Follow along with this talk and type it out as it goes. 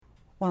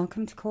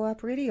Welcome to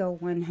Co-op Radio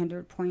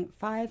 100.5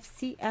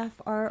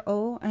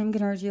 CFRO. I'm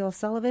Gennardie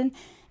O'Sullivan,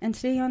 and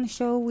today on the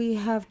show we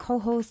have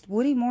co-host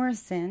Woody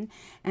Morrison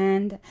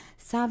and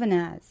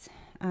Savanaz.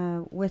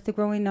 With the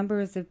growing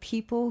numbers of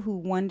people who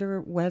wonder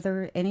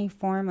whether any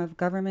form of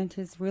government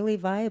is really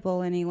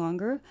viable any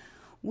longer,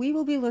 we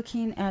will be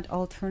looking at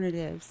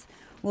alternatives.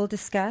 We'll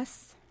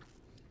discuss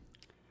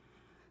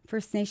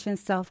First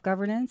Nations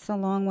self-governance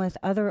along with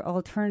other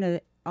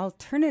alternatives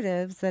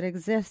that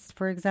exist,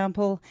 for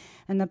example,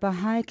 in the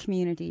Baha'i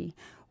community,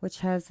 which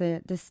has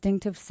a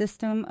distinctive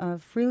system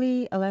of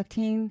freely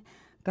electing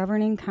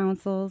governing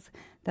councils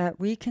that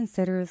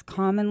reconsiders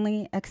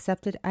commonly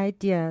accepted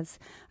ideas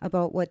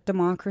about what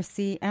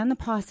democracy and the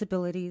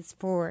possibilities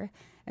for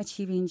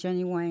achieving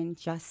genuine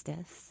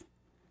justice.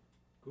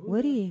 Good.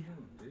 Woody.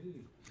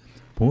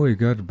 Boy, you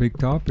got a big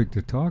topic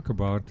to talk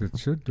about that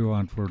should go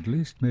on for at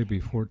least maybe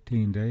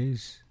 14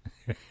 days.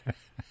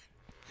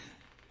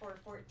 For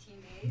 14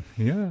 days?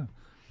 Yeah.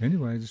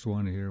 Anyway, I just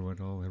want to hear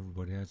what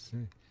everybody has to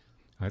say.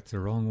 That's the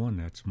wrong one.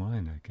 That's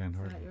mine. I can't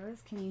hardly. Is that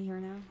yours? Can you hear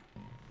now?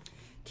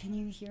 Can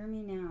you hear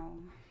me now?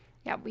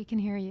 Yeah, we can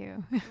hear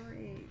you.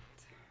 Great.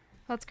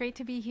 Well, it's great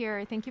to be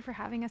here. Thank you for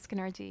having us,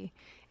 Gennardie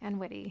and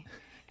Woody.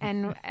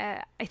 And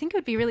I think it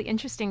would be really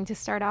interesting to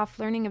start off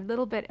learning a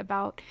little bit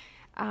about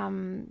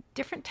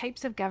different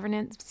types of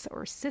governance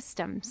or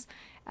systems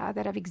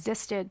that have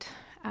existed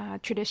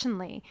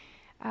traditionally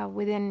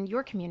within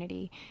your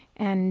community.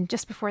 And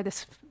just before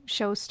this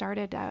show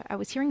started, I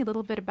was hearing a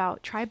little bit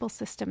about tribal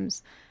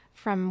systems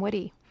from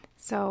Woody.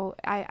 So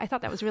I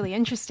thought that was really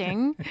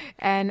interesting,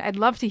 and I'd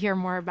love to hear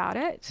more about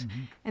it.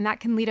 Mm-hmm. And that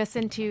can lead us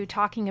into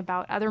talking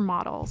about other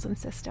models and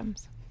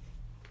systems.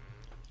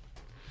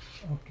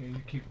 Okay,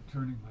 you keep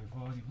turning my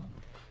volume up.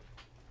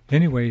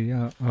 Anyway,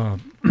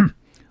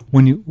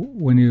 when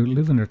you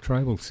live in a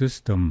tribal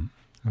system,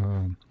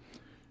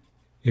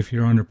 if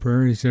you're on the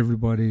prairies,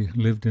 everybody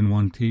lived in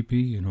one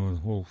teepee, the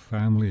whole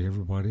family,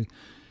 everybody.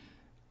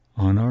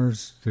 On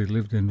ours, they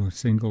lived in a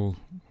single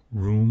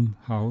room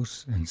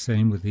house, and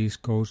same with the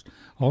East Coast.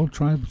 All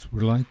tribes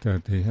were like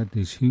that. They had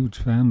these huge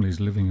families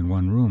living in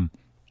one room.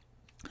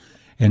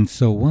 And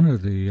so one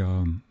of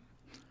the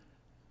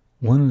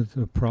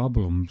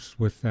problems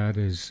with that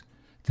is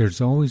there's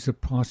always a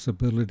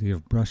possibility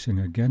of brushing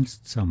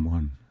against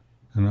someone.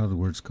 In other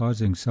words,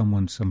 causing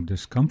someone some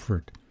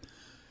discomfort.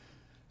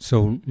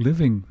 So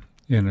living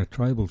in a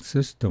tribal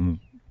system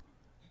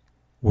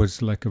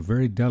was like a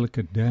very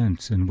delicate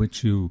dance in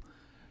which you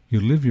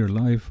live your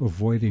life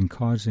avoiding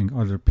causing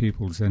other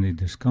people's any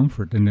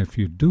discomfort. And if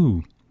you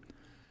do,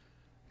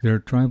 there are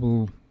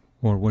tribal,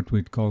 or what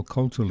we'd call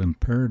cultural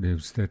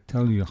imperatives that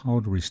tell you how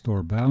to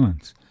restore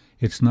balance.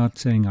 It's not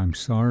saying I'm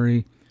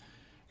sorry.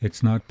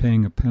 It's not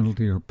paying a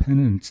penalty or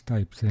penance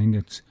type thing.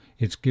 It's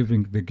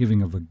the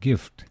giving of a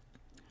gift.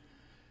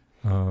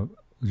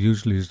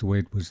 Usually is the way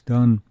it was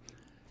done.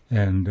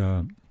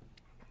 And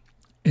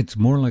it's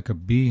more like a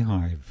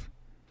beehive.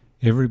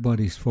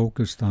 Everybody's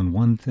focused on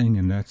one thing,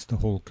 and that's the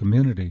whole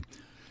community.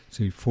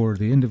 See, for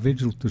the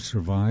individual to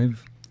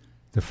survive,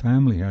 the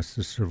family has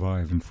to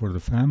survive. And for the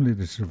family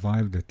to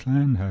survive, the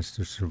clan has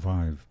to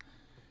survive.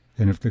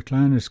 And if the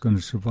clan is going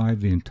to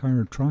survive, the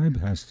entire tribe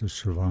has to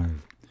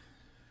survive.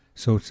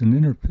 So it's an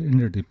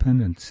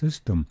interdependent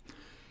system.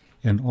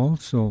 And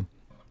also,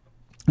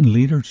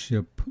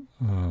 leadership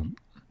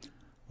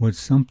was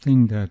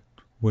something that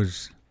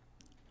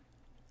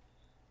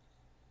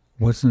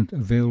wasn't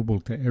available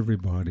to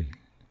everybody.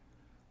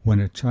 When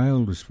a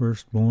child was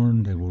first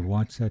born, they would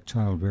watch that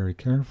child very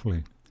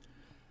carefully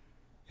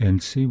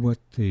and see what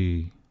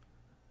the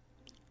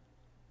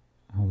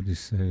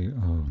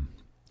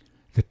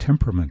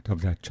temperament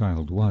of that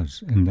child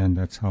was, and then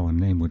that's how a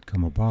name would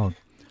come about.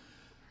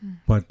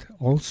 But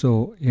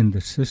also in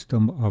the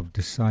system of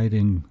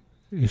deciding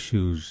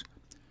issues,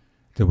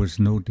 there was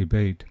no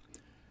debate.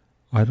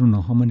 I don't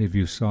know how many of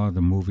you saw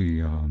the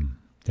movie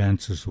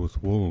Dances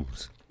with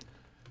Wolves,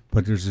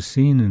 but there's a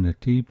scene in a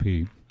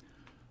teepee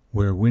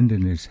where Wind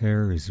in His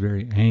Hair is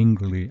very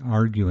angrily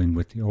arguing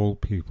with the old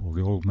people,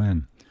 the old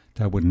men.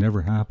 That would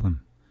never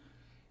happen.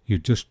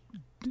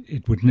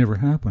 It would never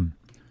happen.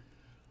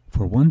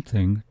 For one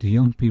thing, the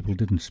young people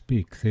didn't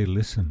speak, they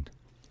listened.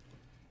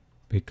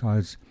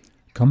 Because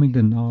coming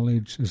to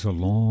knowledge is a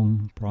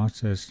long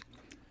process,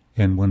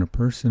 and when a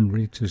person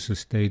reaches a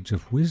stage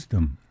of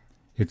wisdom,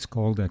 it's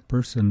called that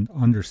person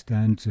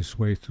understands his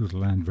way through the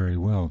land very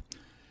well.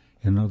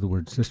 In other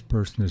words, this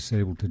person is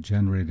able to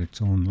generate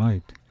its own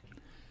light.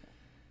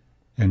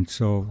 And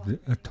so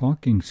a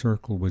talking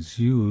circle was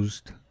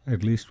used,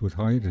 at least with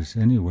Haidas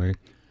anyway,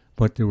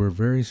 but there were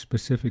very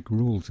specific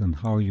rules on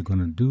how you're going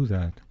to do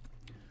that.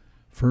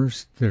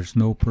 First, there's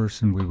no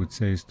person we would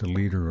say is the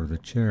leader or the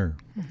chair.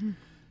 Mm-hmm.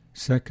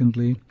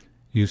 Secondly,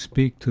 you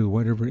speak to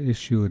whatever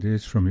issue it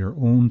is from your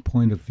own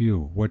point of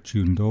view, what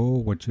you know,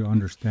 what you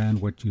understand,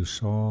 what you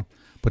saw,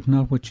 but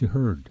not what you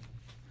heard.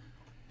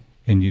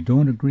 And you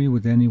don't agree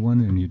with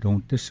anyone and you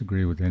don't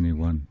disagree with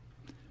anyone.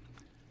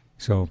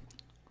 So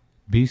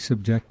be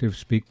subjective,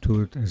 speak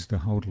to it as to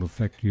how it will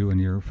affect you and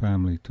your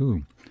family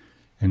too.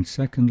 And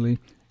secondly,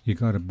 you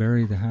got to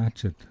bury the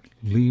hatchet.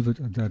 Leave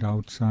that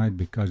outside,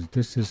 because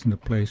this isn't a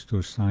place to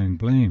assign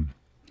blame.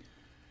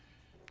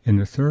 And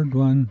the third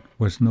one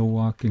was no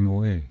walking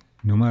away.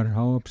 No matter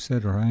how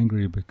upset or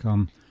angry you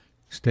become,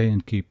 stay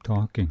and keep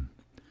talking.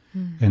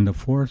 And the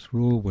fourth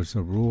rule was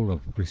a rule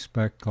of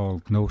respect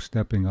called no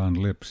stepping on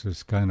lips,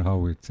 is kind of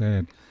how it's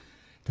said.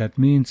 That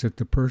means that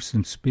the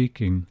person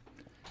speaking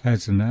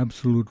has an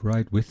absolute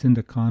right within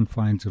the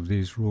confines of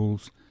these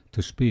rules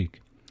to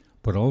speak.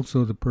 But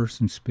also the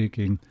person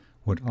speaking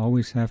would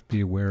always have to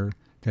be aware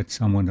that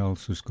someone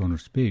else is going to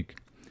speak.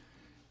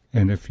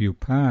 And if you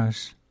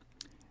pass,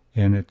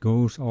 and it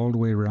goes all the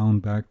way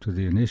around back to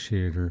the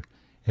initiator,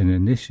 and the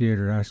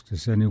initiator asks,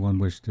 does anyone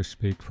wish to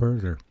speak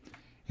further?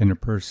 And a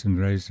person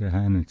raises their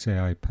hand and say,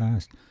 I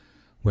passed.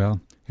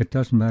 Well, it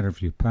doesn't matter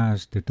if you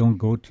passed. It don't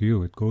go to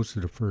you. It goes to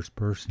the first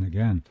person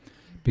again,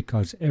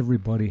 because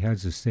everybody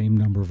has the same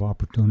number of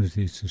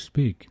opportunities to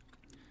speak.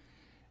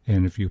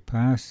 And if you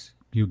pass,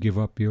 you give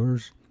up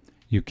yours,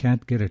 you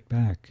can't get it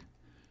back.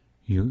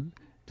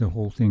 The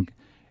whole thing.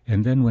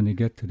 And then when you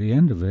get to the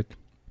end of it,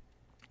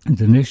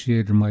 the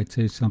initiator might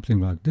say something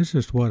like, this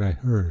is what I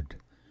heard.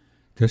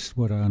 This is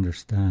what I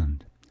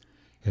understand.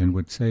 And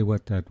would say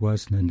what that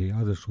was, and then the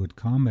others would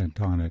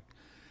comment on it.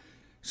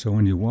 So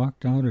when you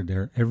walked out of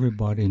there,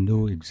 everybody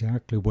knew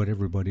exactly what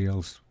everybody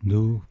else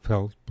knew,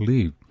 felt,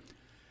 believed.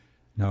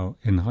 Now,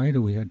 in Haida,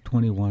 we had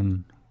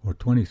 21 or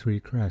 23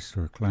 crests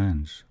or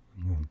clans.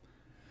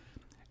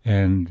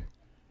 And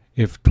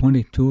if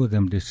 22 of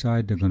them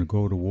decide they're going to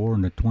go to war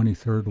and the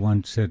 23rd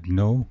one said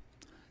no,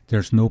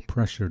 there's no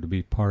pressure to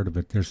be part of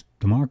it.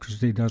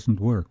 Democracy doesn't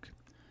work.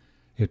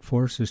 It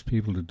forces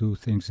people to do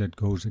things that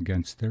goes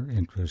against their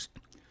interest.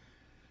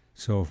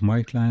 So if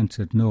my clan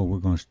said, no, we're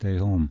going to stay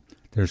home,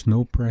 there's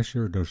no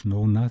pressure, there's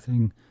no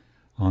nothing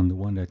on the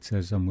one that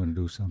says I'm going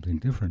to do something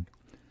different.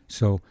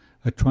 So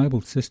a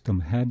tribal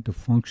system had to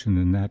function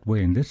in that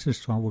way, and this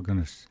is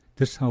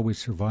how we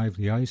survive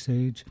the Ice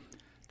Age.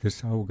 This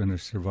is how we're going to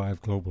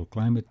survive global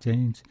climate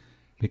change,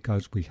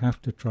 because we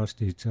have to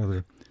trust each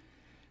other.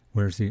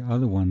 Whereas the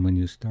other one, when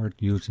you start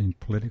using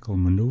political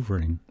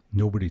maneuvering,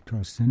 nobody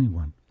trusts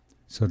anyone.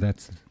 So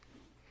that's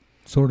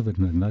sort of it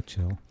in a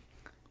nutshell.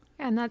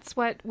 And that's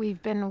what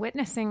we've been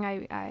witnessing,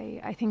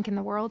 I think, in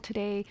the world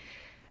today,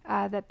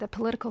 that the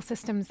political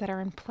systems that are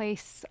in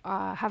place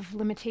have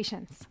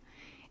limitations.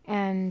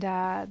 And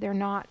they're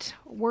not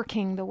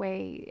working the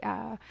way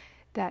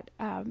that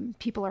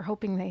people are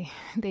hoping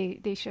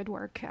they should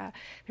work. They're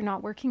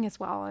not working as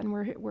well, and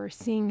we're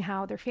seeing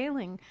how they're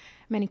failing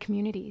many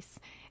communities.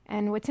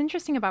 And what's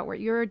interesting about what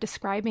you're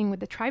describing with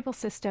the tribal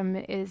system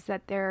is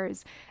that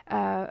there's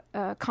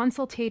a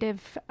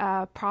consultative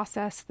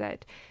process,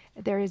 that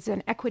there is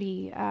an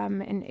equity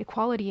and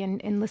equality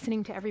in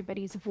listening to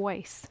everybody's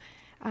voice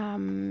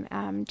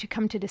to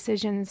come to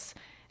decisions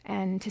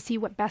and to see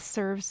what best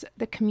serves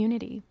the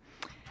community.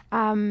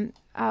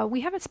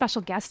 We have a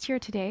special guest here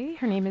today.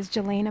 Her name is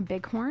Jelena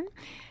Bighorn.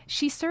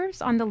 She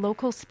serves on the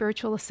local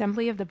spiritual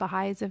assembly of the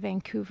Baha'is of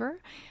Vancouver.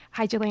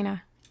 Hi,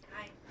 Jelena.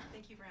 Hi.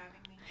 Thank you for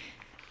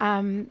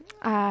having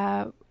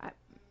me.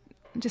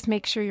 Just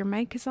make sure your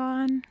mic is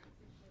on.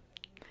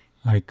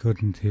 I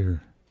couldn't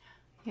hear.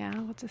 Yeah,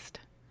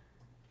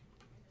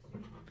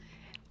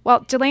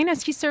 Well,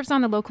 Jelena, she serves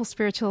on the local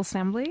spiritual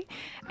assembly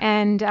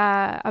and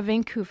of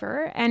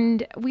Vancouver,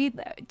 and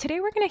today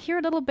we're going to hear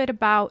a little bit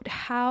about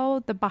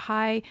how the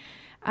Baha'i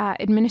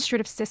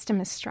administrative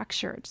system is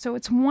structured. So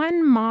it's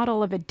one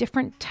model of a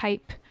different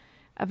type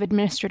of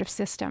administrative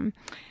system.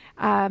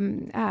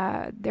 There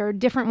are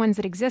different ones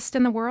that exist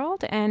in the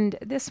world, and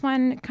this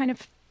one kind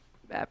of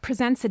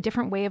presents a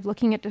different way of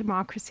looking at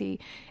democracy,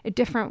 a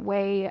different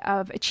way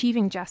of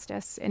achieving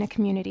justice in a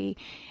community.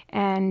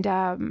 And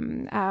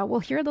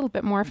we'll hear a little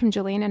bit more from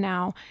Jelena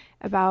now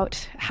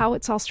about how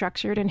it's all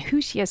structured and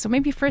who she is. So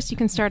maybe first you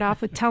can start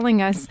off with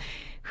telling us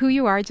who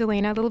you are,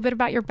 Jelena, a little bit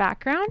about your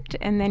background,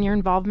 and then your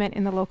involvement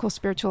in the local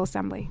spiritual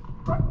assembly.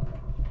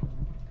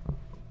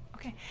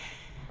 Okay.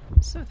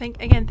 So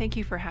thank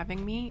you for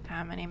having me.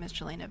 My name is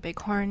Jelena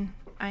Bighorn.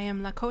 I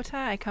am Lakota.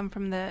 I come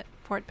from the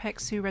Fort Peck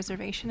Sioux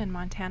Reservation in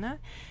Montana,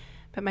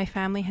 but my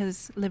family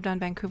has lived on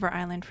Vancouver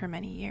Island for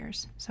many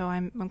years, so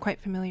I'm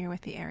quite familiar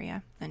with the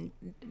area and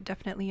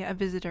definitely a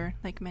visitor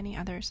like many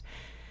others.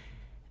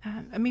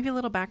 Maybe a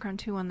little background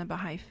too on the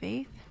Baha'i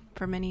faith.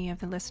 For many of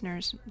the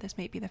listeners, this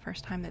may be the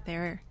first time that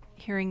they're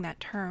hearing that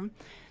term.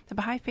 The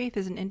Baha'i faith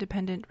is an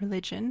independent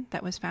religion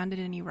that was founded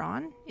in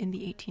Iran in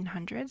the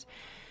 1800s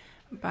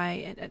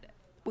by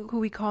who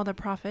we call the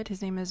prophet.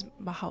 His name is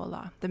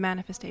Baha'u'llah, the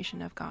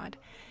manifestation of God.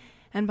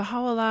 And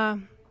Baha'u'llah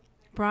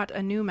brought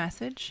a new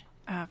message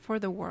for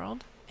the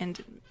world,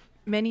 and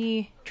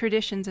many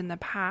traditions in the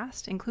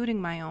past, including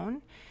my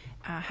own,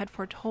 had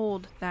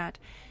foretold that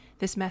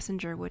this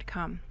messenger would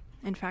come.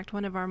 In fact,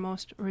 one of our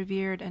most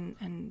revered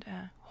and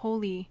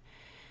holy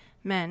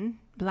men,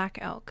 Black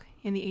Elk,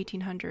 in the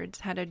 1800s,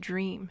 had a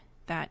dream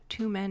that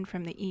two men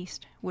from the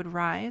east would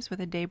rise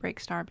with a daybreak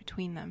star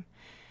between them.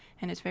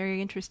 And it's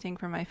very interesting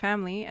for my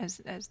family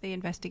as they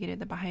investigated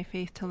the Baha'i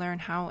faith to learn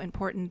how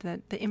important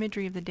the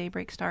imagery of the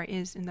daybreak star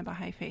is in the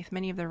Baha'i faith.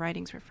 Many of the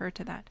writings refer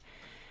to that.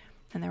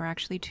 And there were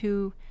actually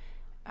two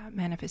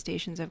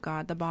manifestations of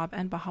God, the Bab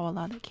and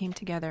Baha'u'llah, that came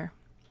together.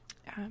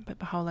 But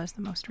Baha'u'llah is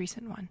the most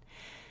recent one.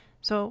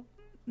 So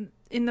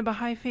in the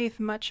Baha'i faith,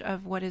 much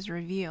of what is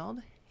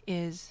revealed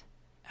is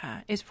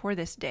for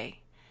this day.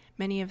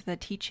 Many of the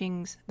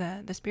teachings,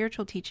 the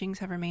spiritual teachings,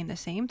 have remained the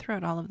same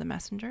throughout all of the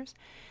messengers,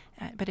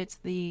 but it's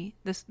the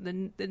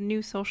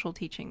new social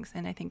teachings,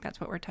 and I think that's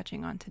what we're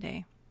touching on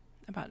today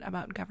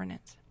about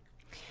governance.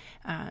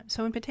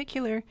 So in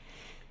particular,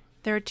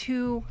 there are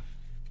two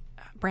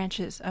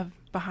branches of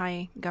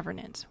Baha'i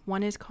governance.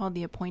 One is called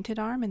the appointed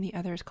arm, and the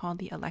other is called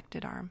the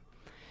elected arm.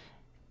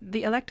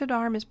 The elected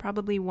arm is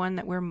probably one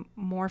that we're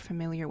more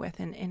familiar with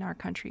in our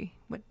country,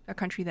 a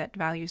country that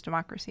values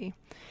democracy.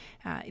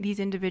 These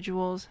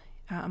individuals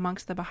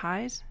amongst the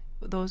Baha'is,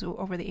 those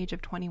over the age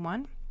of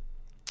 21,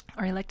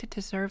 are elected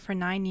to serve for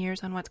 9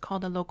 years on what's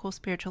called a local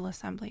spiritual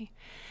assembly.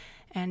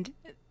 And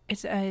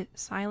it's a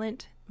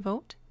silent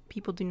vote.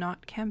 People do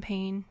not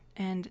campaign,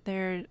 and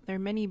there are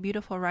many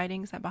beautiful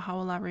writings that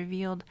Baha'u'llah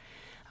revealed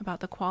about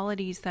the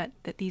qualities that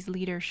these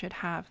leaders should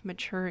have: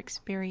 mature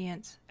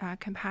experience,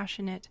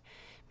 compassionate,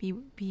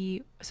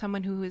 be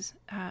someone who is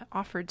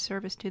offered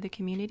service to the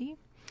community.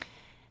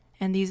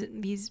 And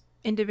these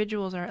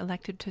individuals are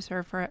elected to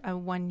serve for a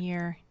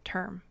 1-year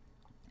term.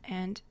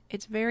 And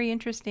it's very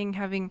interesting,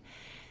 having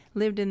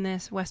lived in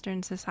this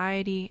Western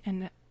society,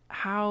 and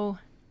how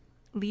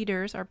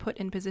leaders are put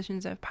in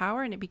positions of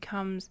power, and it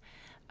becomes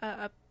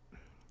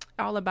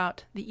all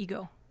about the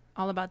ego,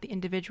 all about the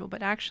individual.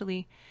 But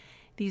actually,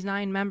 these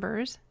 9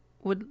 members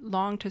would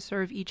long to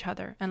serve each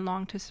other and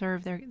long to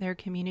serve their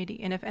community.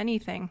 And if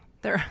anything,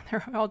 they're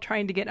all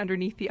trying to get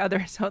underneath the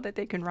other so that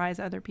they can rise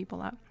other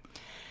people up.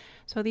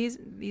 So these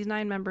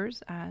 9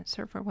 members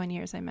serve for 1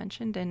 year, as I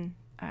mentioned, and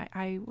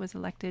I was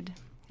elected.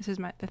 This is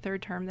the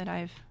 3rd term that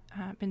I've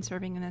been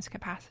serving in this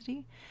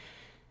capacity.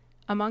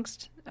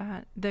 Amongst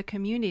the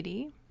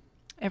community,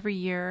 every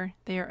year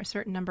there are a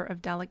certain number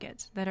of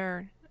delegates that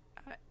are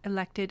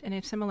elected in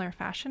a similar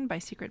fashion by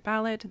secret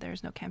ballot.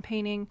 There's no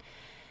campaigning.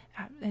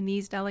 And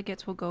these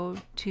delegates will go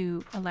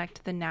to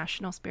elect the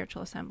National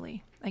Spiritual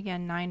Assembly.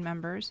 Again, 9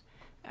 members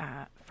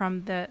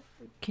from the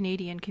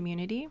Canadian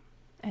community.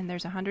 And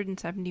there's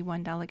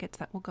 171 delegates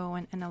that will go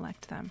and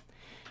elect them.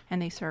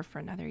 And they serve for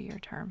another year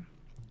term.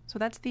 So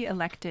that's the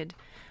elected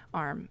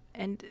arm.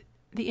 And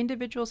the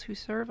individuals who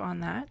serve on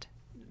that,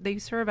 they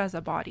serve as a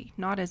body,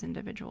 not as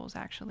individuals,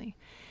 actually.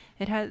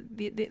 It has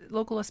the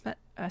local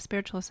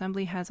spiritual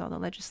assembly has all the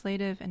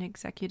legislative and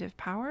executive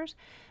powers,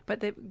 but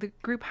the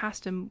group has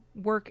to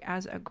work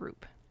as a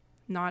group,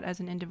 not as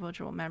an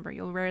individual member.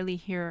 You'll rarely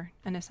hear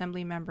an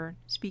assembly member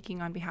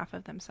speaking on behalf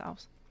of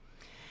themselves.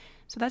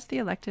 So that's the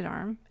elected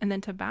arm. And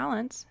then to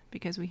balance,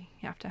 because we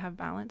have to have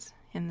balance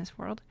in this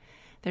world,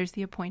 there's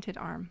the appointed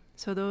arm.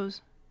 So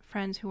those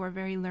friends who are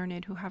very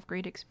learned, who have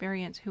great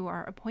experience, who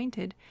are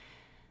appointed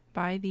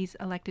by these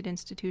elected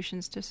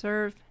institutions to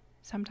serve,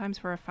 sometimes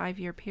for a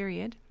 5-year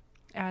period,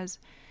 as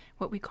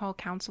what we call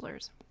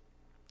counselors.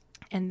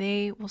 And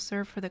they will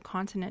serve for the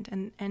continent,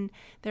 and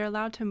they're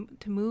allowed to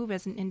move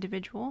as an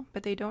individual,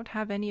 but they don't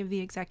have any of the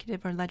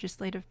executive or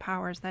legislative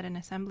powers that an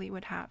assembly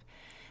would have.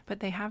 But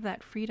they have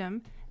that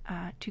freedom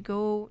to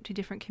go to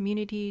different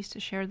communities, to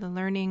share the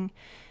learning,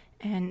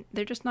 and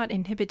they're just not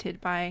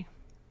inhibited by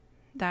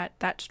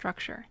that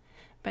structure.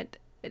 But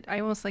I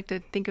almost like to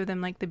think of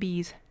them like the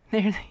bees.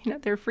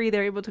 They're free.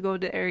 They're able to go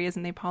to areas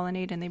and they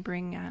pollinate, and they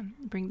bring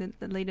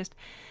the latest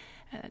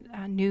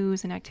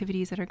news and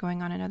activities that are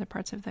going on in other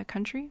parts of the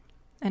country.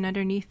 And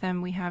underneath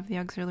them, we have the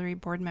auxiliary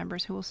board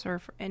members who will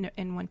serve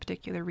in one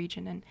particular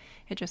region. And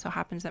it just so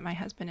happens that my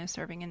husband is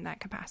serving in that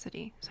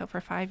capacity. So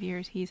for 5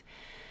 years, he's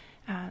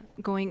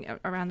going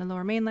around the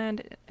Lower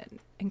Mainland,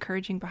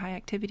 encouraging Baha'i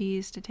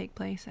activities to take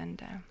place.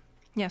 And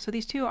so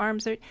these 2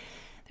 arms,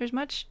 there's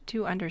much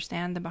to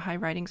understand. The Baha'i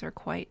writings are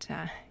quite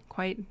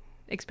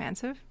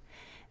expansive.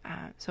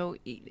 So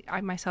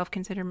I myself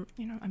consider,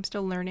 I'm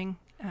still learning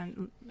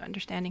and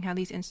understanding how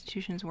these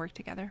institutions work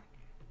together.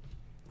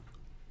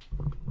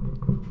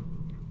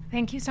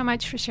 Thank you so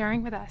much for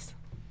sharing with us.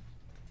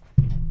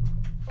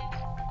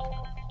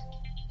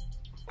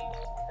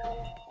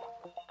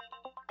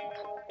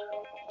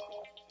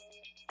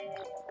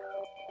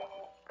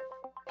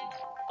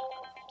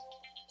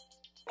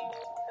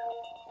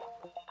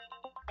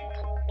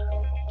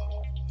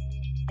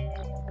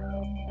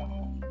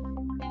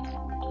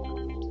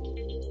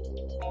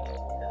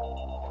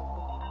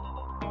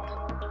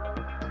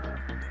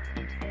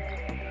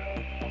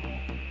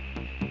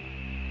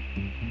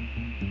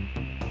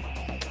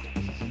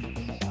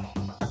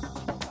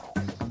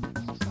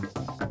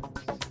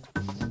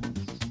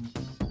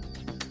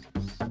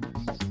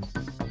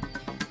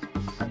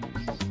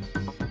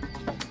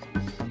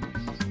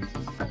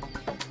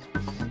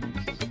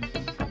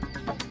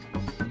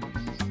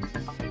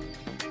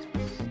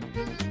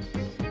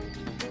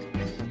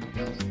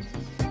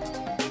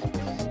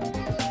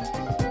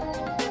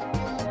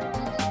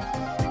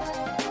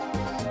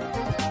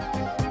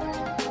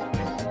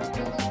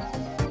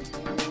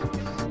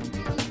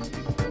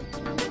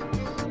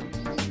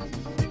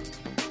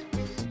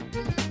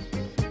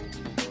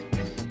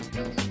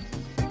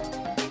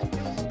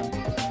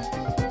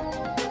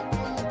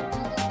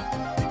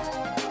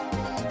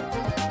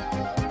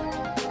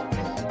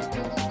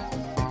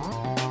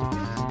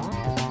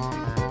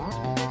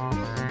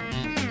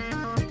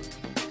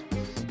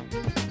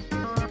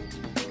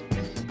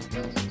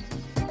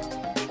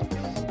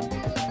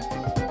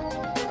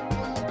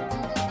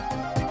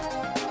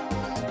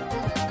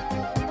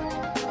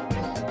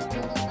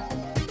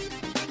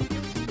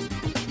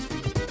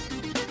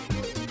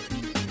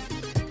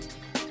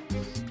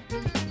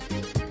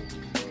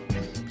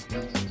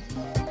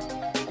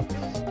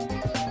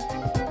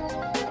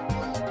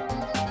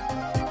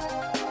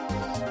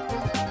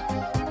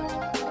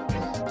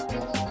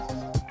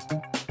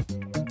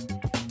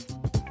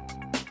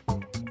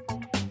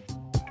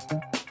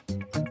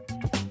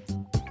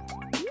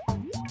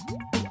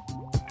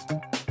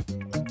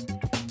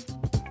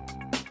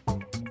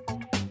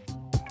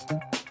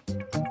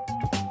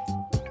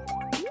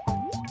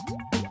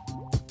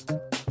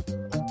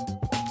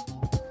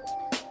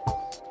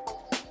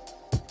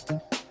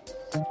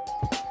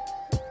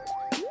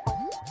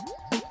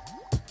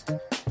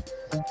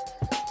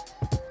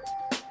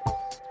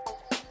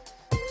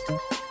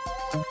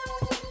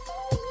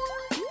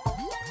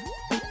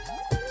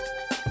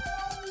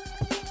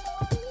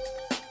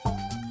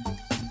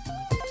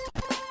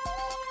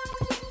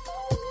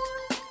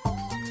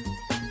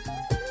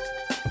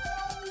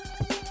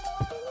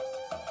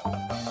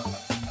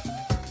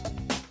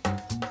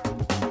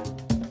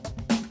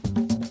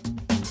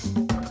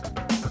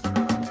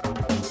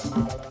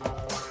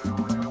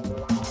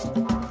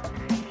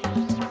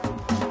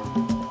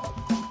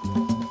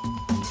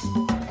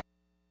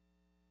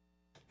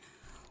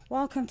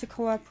 Welcome to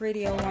Co-op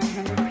Radio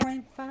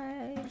 100.5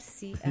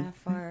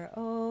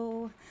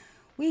 CFRO.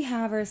 We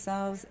have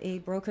ourselves a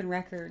broken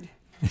record.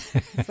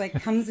 It's like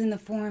comes in the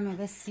form of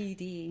a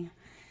CD.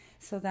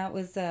 So that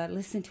was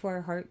Listen to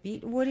Our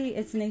Heartbeat. Woody,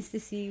 it's nice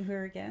to see you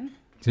here again.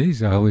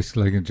 Geez, I always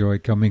enjoy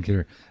coming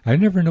here. I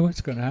never know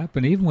what's going to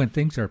happen, even when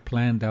things are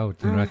planned out.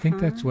 You know, I think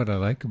that's what I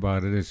like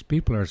about it is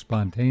people are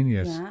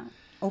spontaneous. Yeah,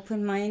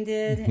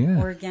 open-minded,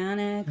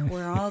 organic.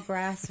 We're all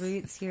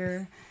grassroots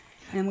here.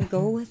 And we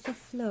go with the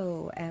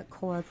flow at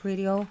Co-op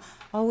Radio.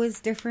 Always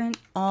different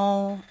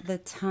all the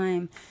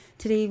time.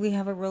 Today we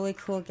have a really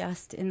cool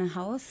guest in the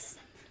house.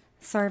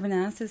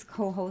 Sarvanas is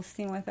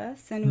co-hosting with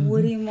us, and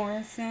Woody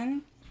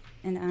Morrison,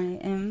 and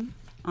I am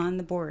on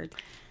the board.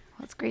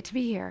 Well, it's great to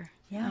be here.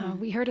 Yeah.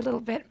 We heard a little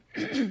bit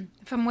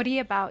from Woody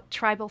about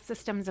tribal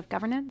systems of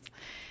governance,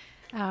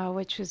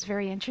 which was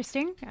very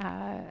interesting,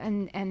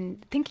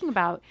 and thinking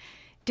about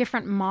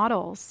different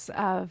models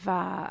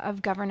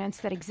of governance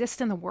that exist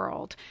in the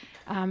world,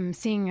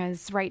 seeing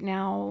as right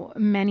now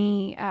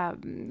many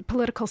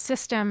political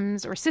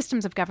systems or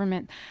systems of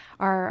government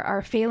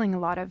are failing a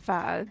lot of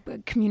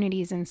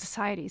communities and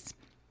societies.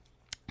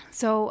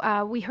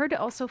 So we heard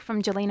also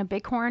from Jelena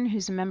Bighorn,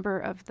 who's a member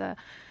of the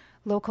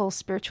local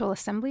spiritual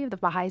assembly of the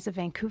Baha'is of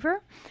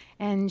Vancouver,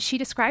 and she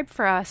described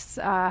for us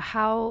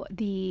how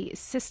the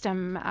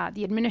system,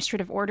 the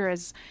administrative order,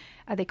 as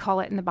they call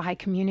it in the Baha'i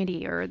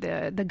community, or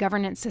the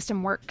governance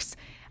system works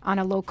on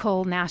a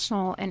local,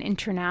 national, and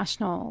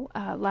international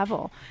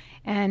level.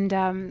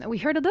 And we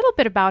heard a little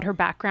bit about her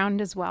background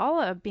as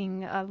well,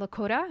 being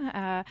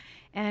Lakota,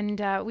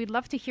 and we'd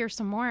love to hear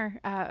some more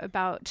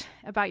about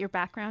your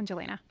background,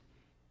 Jelena.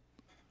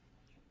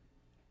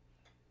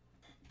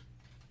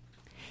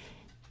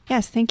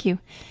 Yes, thank you.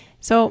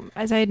 So,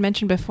 as I had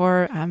mentioned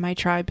before, my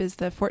tribe is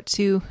the Fort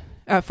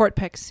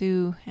Peck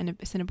Sioux and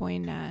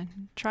Assiniboine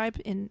tribe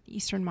in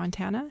eastern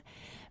Montana.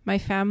 My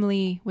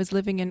family was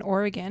living in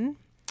Oregon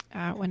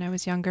when I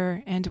was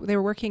younger, and they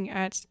were working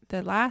at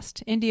the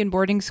last Indian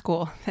boarding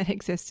school that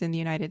exists in the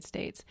United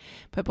States.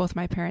 But both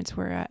my parents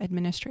were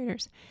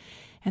administrators.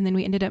 And then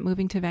we ended up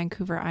moving to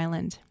Vancouver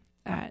Island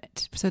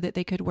so that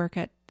they could work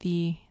at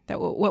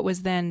what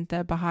was then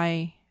the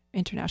Baha'i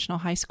International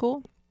High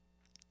School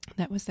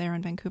that was there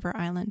on Vancouver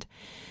Island.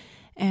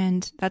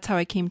 And that's how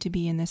I came to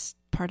be in this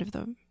part of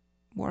the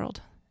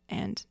world.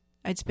 And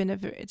it's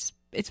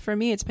for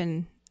me, it's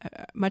been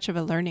much of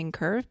a learning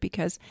curve,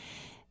 because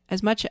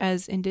as much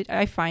as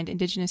I find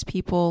Indigenous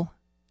people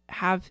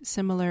have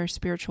similar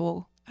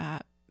spiritual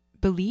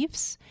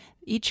beliefs,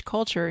 each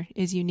culture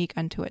is unique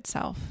unto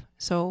itself.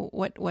 So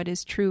what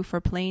is true for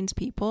Plains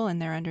people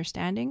and their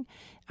understanding,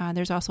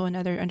 there's also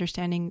another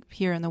understanding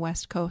here on the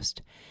West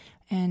Coast.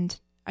 And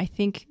I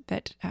think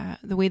that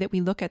the way that we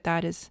look at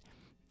that is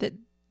that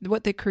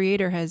what the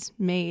Creator has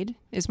made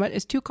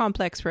is too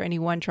complex for any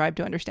one tribe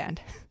to understand.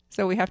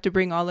 So we have to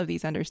bring all of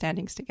these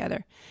understandings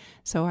together.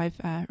 So I've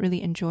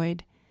really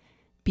enjoyed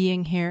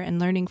being here and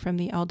learning from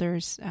the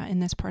elders in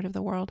this part of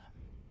the world.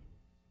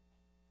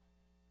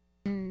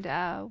 And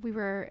we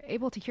were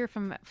able to hear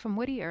from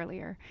Woody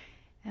earlier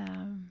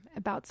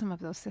about some of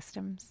those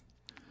systems.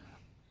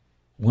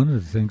 One of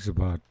the things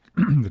about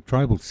the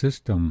tribal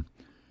system,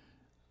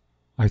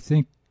 I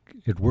think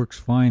it works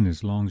fine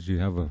as long as you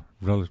have a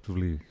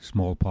relatively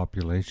small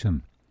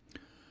population.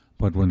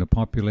 But when the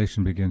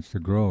population begins to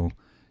grow,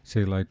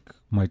 say like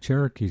my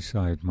Cherokee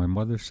side, my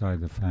mother's side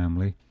of the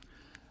family,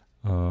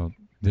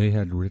 they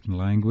had written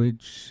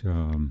language,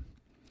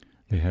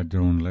 they had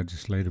their own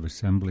legislative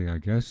assembly, I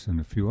guess, and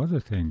a few other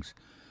things.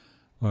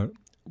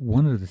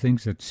 One of the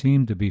things that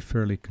seemed to be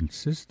fairly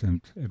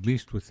consistent, at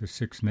least with the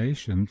Six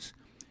Nations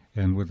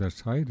and with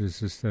us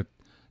Haidas, is that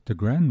the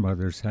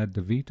grandmothers had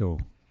the veto.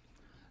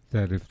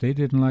 That if they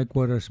didn't like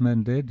what us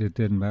men did, it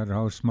didn't matter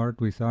how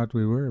smart we thought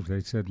we were. If they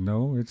said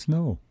no, it's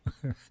no.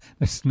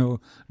 There's no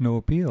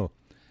appeal.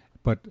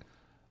 But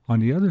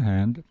on the other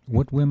hand,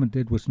 what women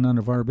did was none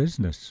of our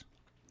business.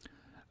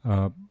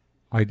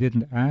 I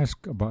didn't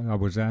ask about, I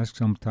was asked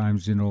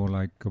sometimes,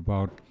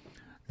 about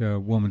the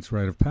woman's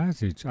rite of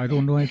passage. I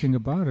don't know anything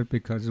about it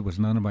because it was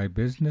none of my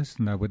business,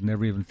 and I would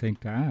never even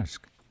think to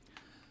ask.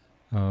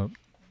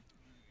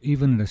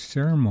 Even the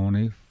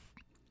ceremony,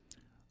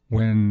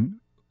 when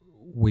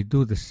we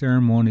do the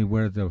ceremony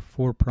where the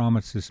 4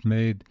 promises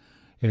made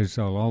is,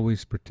 I'll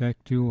always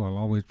protect you, I'll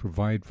always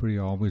provide for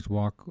you, I'll always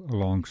walk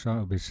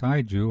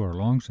beside you or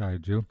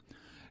alongside you,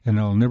 and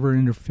I'll never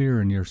interfere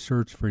in your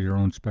search for your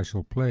own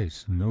special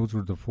place. And those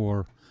were the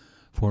four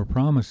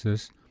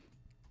promises.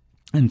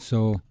 And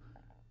so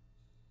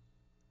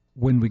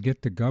when we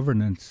get to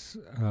governance,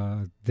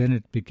 then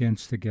it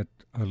begins to get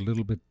a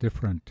little bit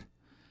different,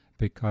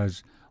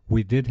 because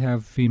we did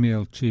have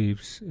female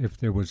chiefs. If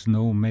there was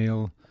no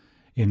male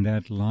in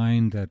that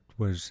line that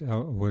was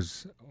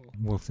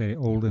we'll say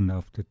old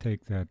enough to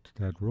take that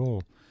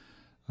role,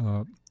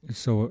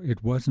 so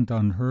it wasn't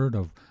unheard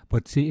of.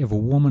 But see, if a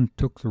woman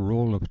took the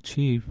role of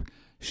chief,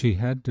 she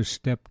had to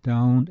step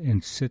down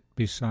and sit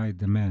beside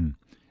the men.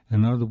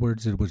 In other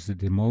words, it was a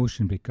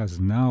demotion, because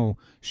now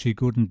she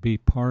couldn't be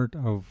part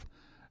of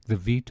the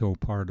veto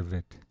part of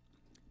it,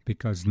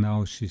 because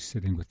now she's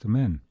sitting with the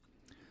men.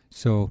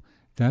 So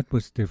that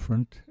was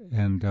different.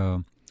 And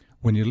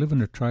when you live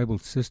in a tribal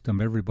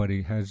system,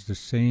 everybody has the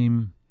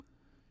same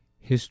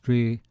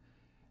history,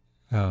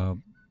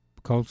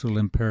 cultural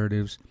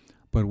imperatives.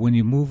 But when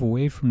you move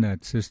away from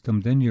that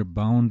system, then you're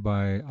bound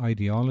by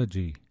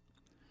ideology.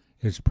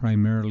 Is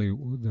primarily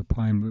the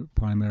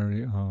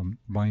primary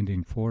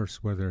binding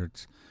force, whether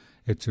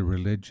it's a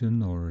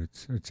religion or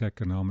it's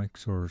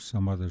economics or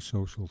some other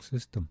social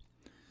system.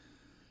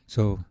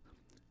 So,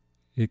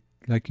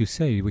 like you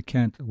say,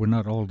 we're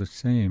not all the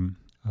same.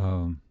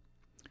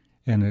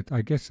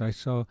 I guess I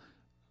saw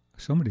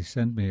somebody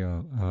sent me a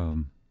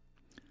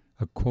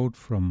quote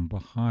from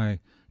Baha'i,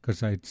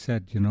 because I'd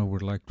said, we're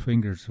like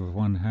fingers with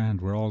one hand.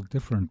 We're all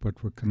different,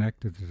 but we're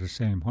connected to the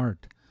same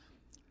heart.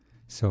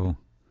 So,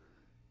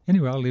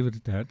 anyway, I'll leave it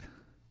at that.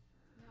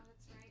 No,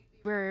 that's right.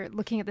 We're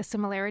looking at the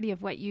similarity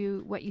of what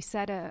you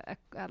said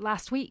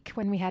last week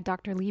when we had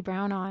Dr. Lee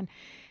Brown on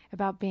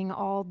about being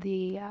all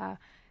the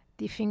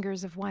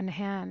fingers of one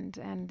hand,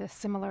 and a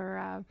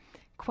similar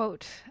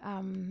quote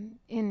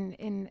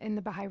in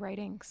the Baha'i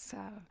writings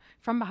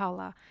from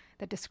Baha'u'llah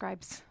that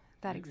describes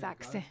that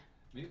exact same.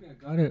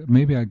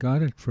 Maybe I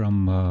got it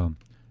from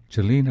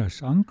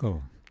Jelina's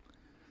uncle.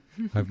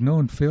 I've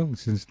known Phil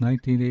since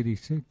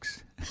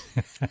 1986.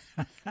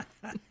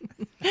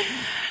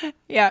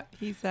 Yeah,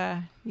 he's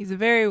a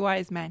very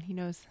wise man. He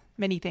knows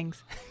many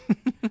things.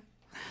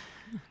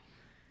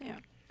 Yeah,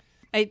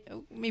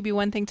 maybe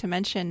one thing to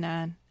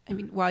mention.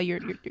 While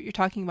you're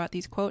talking about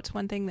these quotes,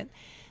 one thing that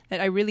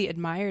I really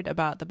admired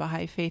about the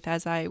Baha'i faith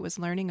as I was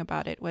learning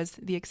about it was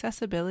the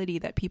accessibility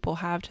that people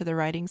have to the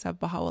writings of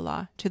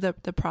Baha'u'llah, to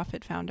the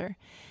Prophet founder.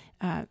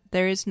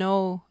 There is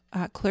no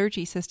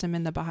clergy system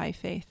in the Baha'i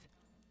faith,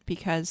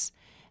 because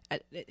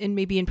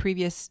maybe in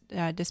previous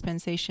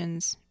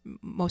dispensations,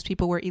 most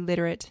people were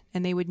illiterate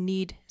and they would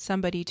need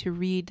somebody to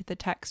read the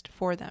text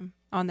for them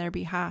on their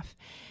behalf.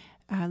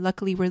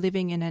 Luckily, we're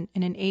living in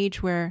an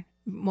age where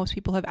most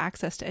people have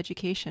access to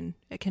education.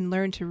 They can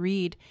learn to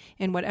read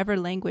in whatever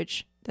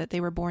language that they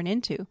were born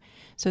into,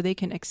 so they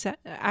can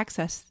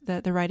access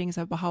the writings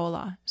of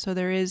Baha'u'llah. So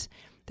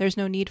there's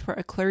no need for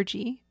a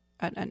clergy,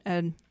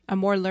 a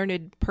more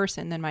learned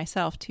person than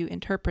myself, to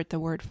interpret the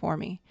word for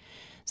me.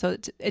 So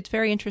it's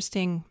very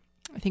interesting,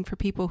 I think, for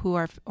people who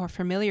are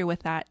familiar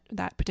with that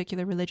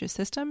particular religious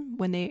system,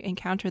 when they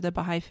encounter the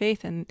Baha'i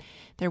faith and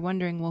they're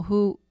wondering, well,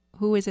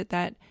 who is it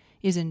that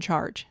is in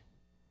charge?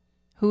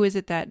 Who is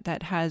it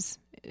that has,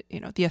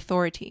 the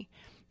authority?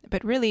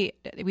 But really,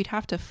 we'd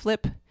have to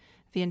flip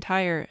the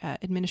entire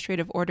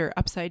administrative order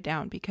upside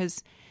down,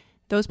 because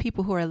those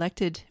people who are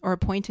elected or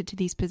appointed to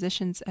these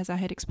positions, as I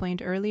had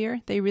explained earlier,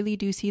 they really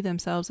do see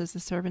themselves as the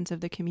servants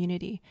of the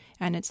community.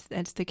 And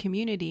it's the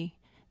community,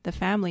 the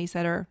families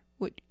that are,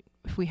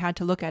 if we had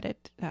to look at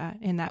it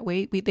in that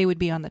way, they would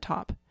be on the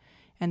top.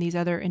 And these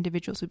other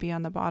individuals would be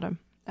on the bottom,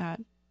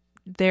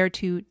 there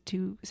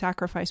to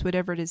sacrifice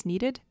whatever it is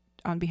needed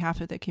on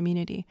behalf of the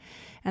community.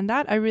 And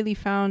that I really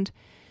found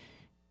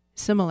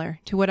similar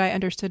to what I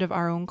understood of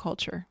our own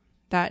culture,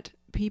 that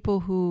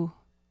people who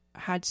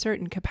had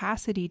certain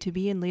capacity to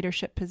be in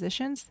leadership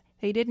positions,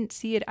 they didn't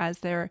see it as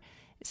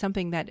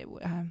something that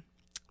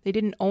they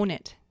didn't own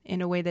it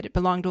in a way that it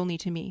belonged only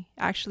to me.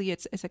 Actually,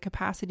 it's a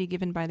capacity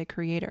given by the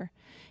Creator,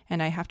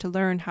 and I have to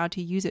learn how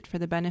to use it for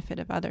the benefit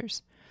of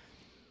others.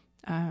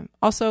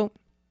 Also,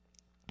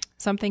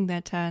 something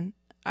that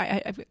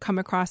I've come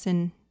across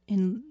in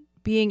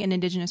being an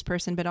Indigenous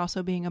person, but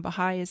also being a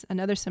Baha'i, is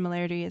another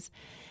similarity is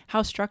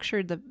how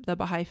structured the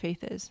Baha'i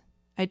faith is.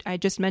 I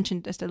just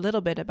mentioned just a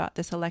little bit about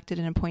this elected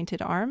and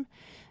appointed arm,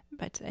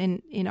 but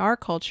in our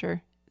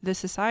culture, the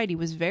society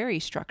was very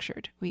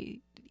structured.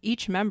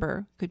 Each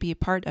member could be a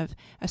part of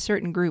a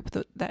certain group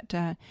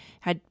that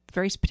had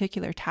very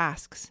particular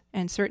tasks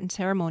and certain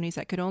ceremonies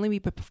that could only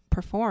be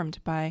performed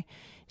by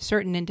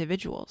certain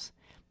individuals.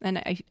 And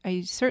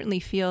I certainly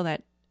feel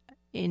that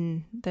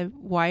in the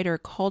wider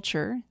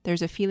culture,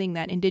 there's a feeling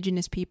that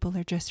Indigenous people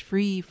are just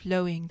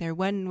free-flowing. They're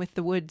one with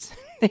the woods.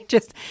 They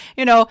just,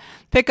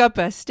 pick up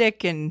a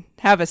stick and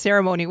have a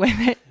ceremony with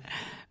it.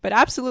 But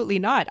absolutely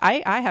not.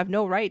 I have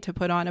no right to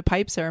put on a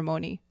pipe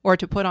ceremony or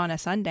to put on a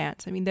sun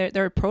dance. I mean, there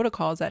are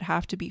protocols that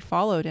have to be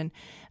followed, and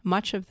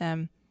much of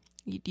them,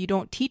 you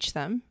don't teach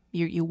them.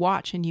 You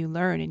watch and you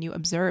learn and you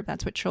observe.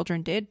 That's what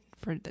children did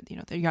for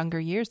their younger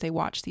years. They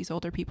watched these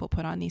older people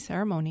put on these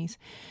ceremonies.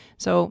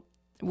 So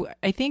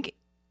I think,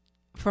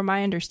 from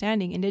my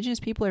understanding, Indigenous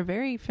people are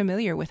very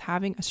familiar with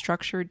having a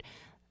structured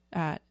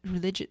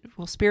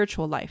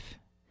spiritual life.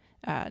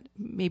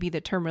 Maybe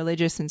the term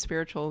religious and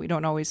spiritual, we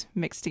don't always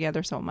mix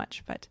together so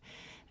much, but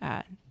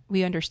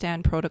we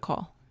understand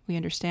protocol. We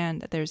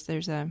understand that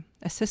there's a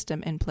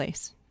system in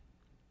place.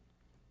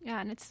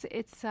 Yeah, and it's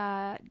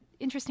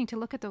interesting to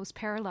look at those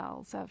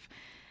parallels of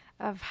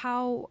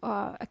how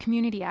a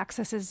community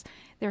accesses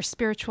their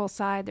spiritual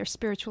side, their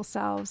spiritual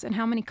selves, and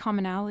how many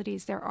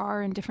commonalities there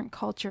are in different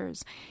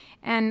cultures.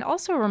 And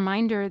also a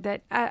reminder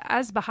that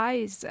as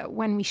Baha'is,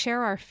 when we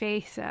share our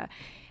faith,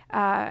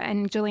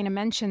 and Jelena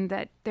mentioned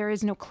that there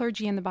is no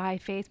clergy in the Baha'i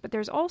faith, but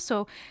there's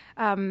also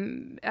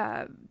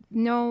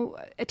no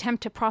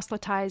attempt to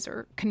proselytize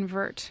or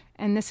convert.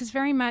 And this is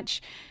very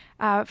much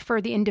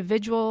for the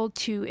individual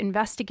to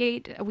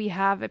investigate. We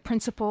have a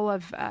principle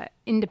of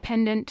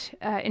independent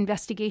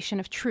investigation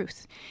of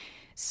truth.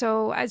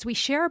 So as we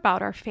share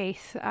about our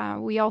faith,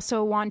 we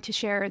also want to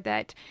share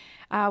that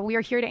we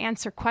are here to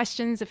answer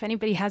questions if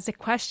anybody has the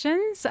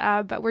questions,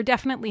 but we're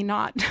definitely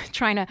not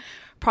trying to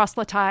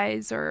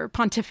proselytize or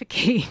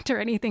pontificate or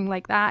anything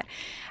like that,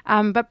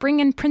 but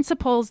bring in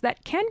principles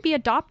that can be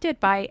adopted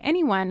by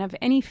anyone of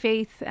any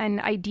faith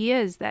and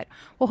ideas that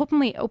will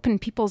hopefully open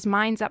people's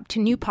minds up to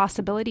new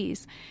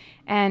possibilities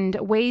and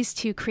ways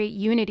to create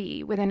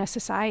unity within a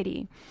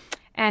society.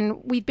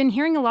 And we've been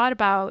hearing a lot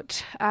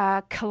about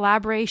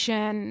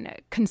collaboration,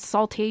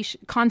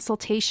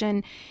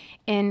 consultation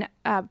in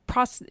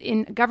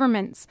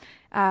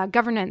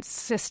governance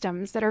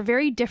systems that are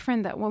very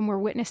different than what we're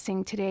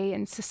witnessing today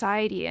in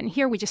society. And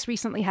here we just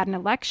recently had an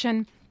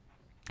election.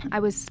 I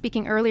was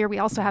speaking earlier. We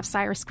also have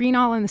Cyrus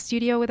Greenall in the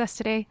studio with us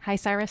today. Hi,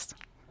 Cyrus.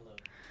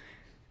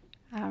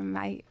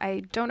 Hello.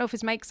 I don't know if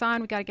his mic's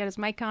on. We got to get his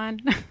mic on.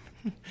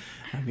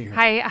 I'm here.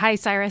 Hi,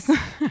 Cyrus.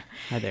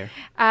 Hi there.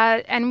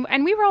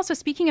 And we were also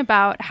speaking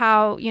about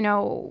how,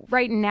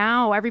 right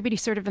now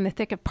everybody's sort of in the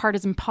thick of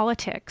partisan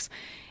politics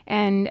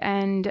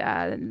and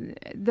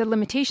the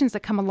limitations that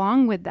come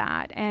along with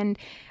that. And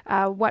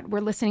what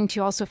we're listening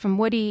to also from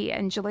Woody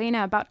and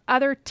Jelena about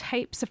other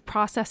types of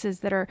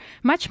processes that are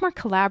much more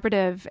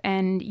collaborative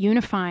and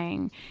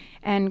unifying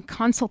and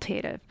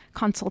consultative.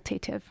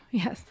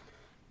 Yes.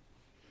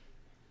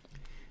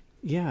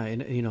 Yeah,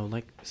 and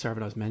like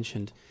Sarvanos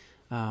mentioned,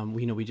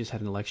 we just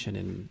had an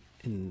election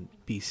in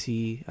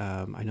BC.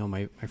 I know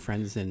my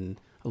friends in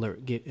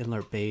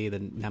Alert Bay, the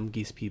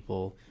Namgis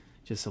people,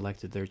 just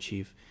elected their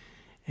chief,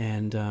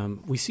 and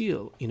we see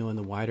in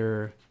the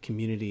wider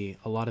community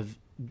a lot of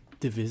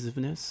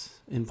divisiveness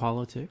in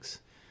politics.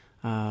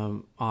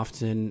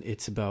 Often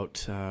it's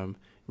about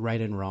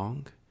right and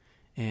wrong,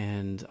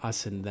 and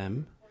us and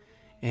them.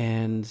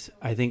 And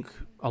I think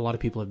a lot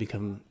of people have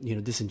become,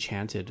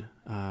 disenchanted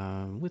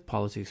with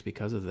politics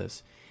because of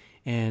this.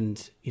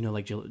 And,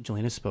 like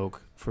Jelena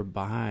spoke for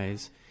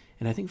Baha'is,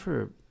 and I think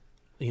for,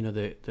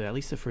 the at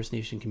least the First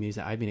Nation communities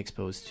that I've been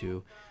exposed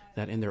to,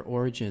 that in their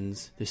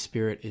origins, the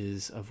spirit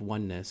is of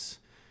oneness,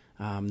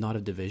 not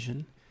of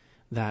division.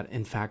 That,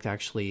 in fact,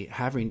 actually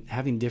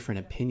having different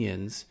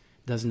opinions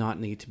does not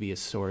need to be a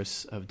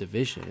source of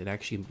division. It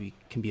actually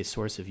can be a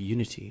source of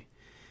unity.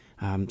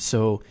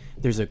 So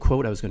there's a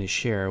quote I was going to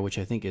share, which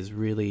I think is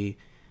really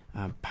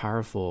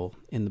powerful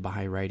in the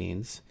Baha'i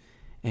writings.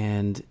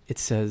 And it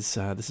says,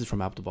 this is from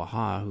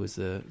Abdu'l-Baha, who is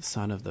the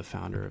son of the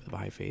founder of the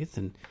Baha'i faith.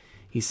 And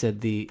he said,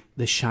 the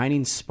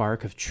shining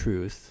spark of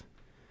truth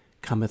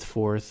cometh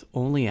forth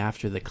only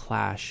after the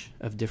clash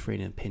of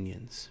differing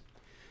opinions.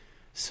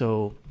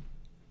 So,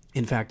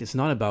 in fact, it's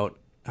not about,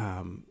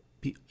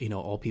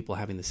 all people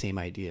having the same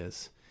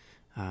ideas.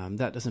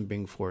 That doesn't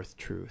bring forth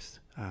truth.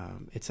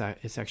 It's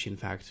actually, in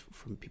fact,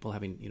 from people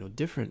having,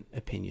 different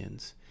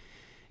opinions.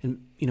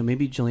 And,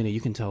 maybe, Jelena, you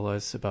can tell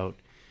us about,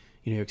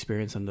 your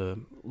experience on the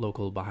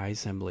local Baha'i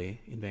Assembly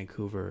in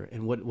Vancouver,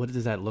 and what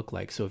does that look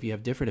like? So if you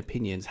have different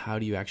opinions, how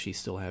do you actually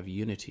still have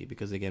unity?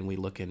 Because, again, we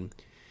look in,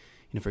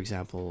 for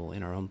example,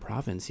 in our own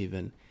province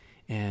even,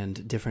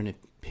 and different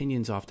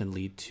opinions often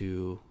lead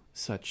to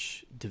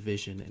such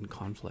division and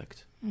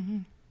conflict.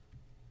 Mm-hmm.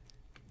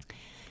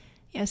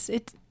 Yes,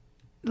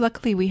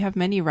 luckily, we have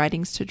many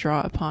writings to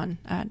draw upon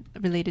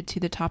related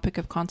to the topic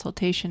of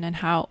consultation and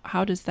how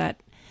does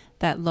that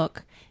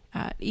look.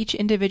 Each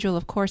individual,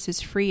 of course,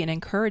 is free and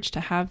encouraged to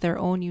have their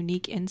own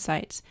unique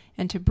insights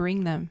and to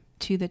bring them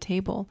to the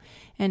table.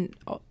 And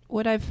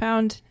what I've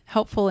found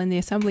helpful in the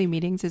assembly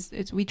meetings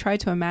is we try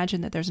to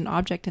imagine that there's an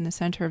object in the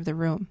center of the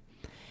room.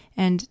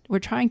 And we're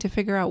trying to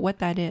figure out what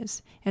that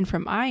is. And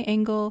from my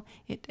angle,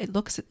 it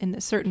looks in a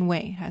certain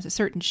way, it has a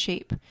certain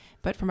shape.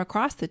 But from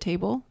across the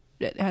table,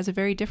 it has a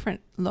very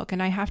different look,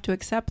 and I have to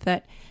accept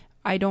that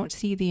I don't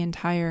see the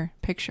entire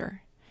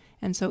picture.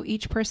 And so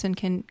each person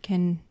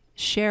can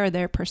share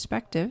their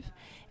perspective,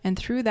 and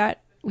through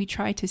that we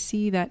try to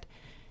see that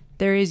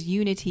there is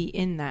unity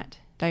in that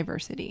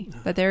diversity,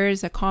 that there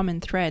is a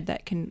common thread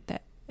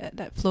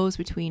that flows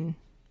between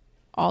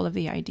all of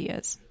the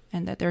ideas,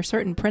 and that there are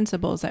certain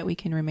principles that we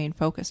can remain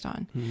focused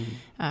on.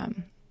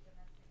 Mm-hmm.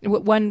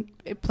 One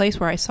place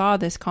where I saw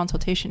this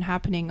consultation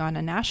happening on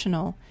a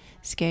national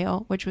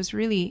scale, which was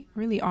really,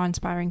 really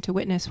awe-inspiring to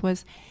witness,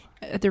 was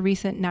at the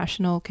recent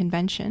national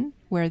convention,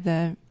 where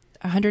the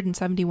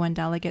 171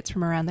 delegates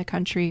from around the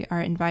country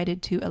are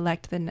invited to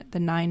elect the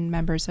 9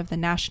 members of the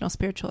National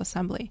Spiritual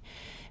Assembly.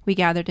 We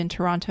gathered in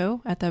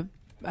Toronto at the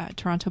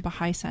Toronto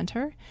Baha'i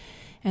Center,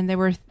 and there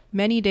were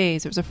many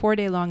days. It was a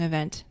 4-day-long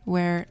event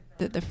where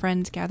the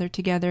friends gathered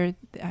together.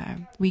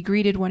 We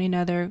greeted one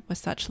another with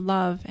such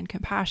love and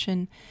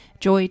compassion,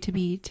 joy to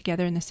be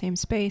together in the same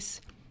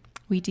space.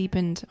 We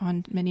deepened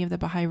on many of the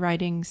Baha'i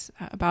writings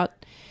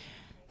about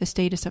the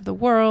status of the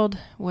world,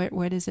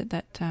 what is it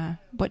that,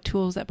 what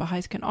tools that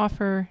Baha'is can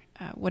offer,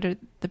 what are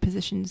the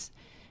positions,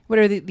 what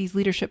are these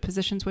leadership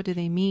positions, what do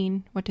they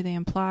mean, what do they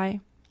imply?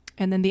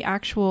 And then the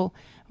actual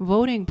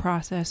voting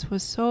process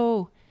was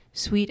so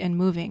sweet and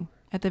moving.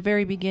 At the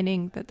very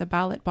beginning, the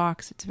ballot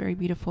box, it's a very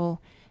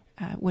beautiful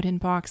wooden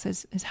box,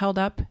 is held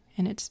up,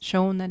 and it's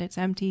shown that it's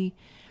empty.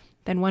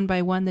 Then one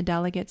by one, the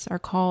delegates are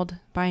called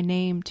by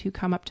name to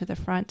come up to the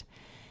front.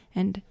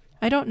 And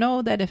I don't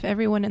know that if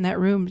everyone in that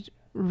room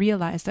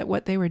realized that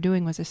what they were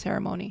doing was a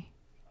ceremony.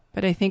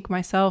 But I think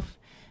myself,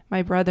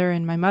 my brother,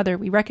 and my mother,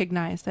 we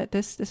recognized that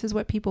this is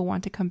what people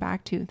want to come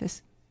back to,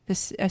 this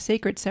a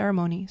sacred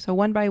ceremony. So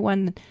one by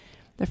one,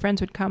 the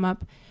friends would come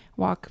up,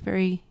 walk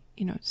very,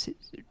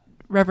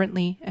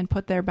 reverently, and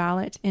put their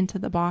ballot into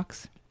the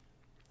box.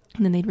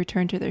 And then they'd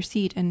return to their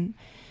seat, and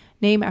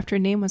name after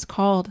name was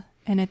called.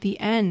 And at the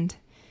end,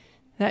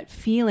 that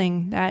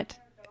feeling that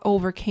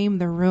overcame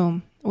the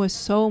room was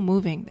so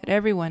moving that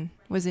everyone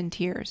was in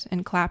tears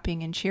and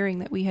clapping and cheering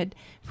that we had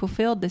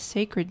fulfilled the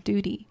sacred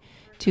duty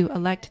to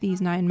elect these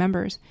 9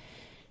 members.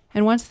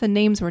 And once the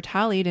names were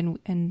tallied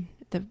and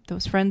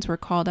those friends were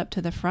called up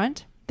to the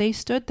front, they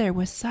stood there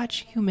with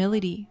such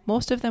humility.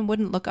 Most of them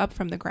wouldn't look up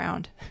from the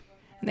ground.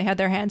 And they had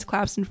their hands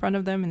clasped in front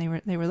of them,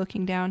 and they were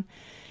looking down,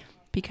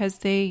 because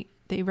they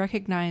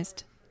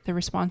recognized the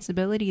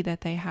responsibility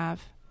that they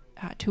have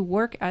to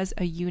work as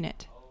a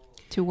unit,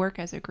 to work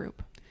as a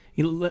group.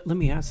 Let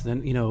me ask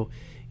then,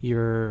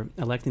 you're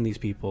electing these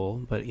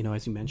people, but,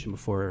 as you mentioned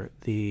before,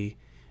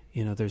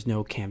 there's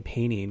no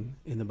campaigning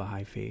in the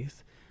Baha'i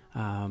faith,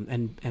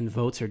 and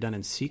votes are done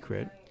in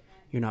secret.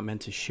 You're not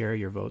meant to share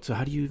your vote. So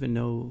how do you even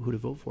know who to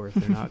vote for if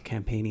they're not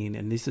campaigning?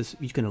 And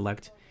you can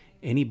elect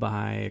any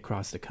Baha'i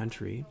across the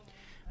country.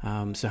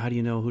 So how do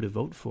you know who to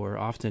vote for?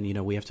 Often,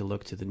 we have to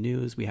look to the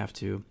news. We have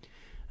to,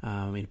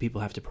 people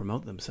have to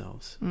promote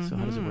themselves. Mm-hmm. So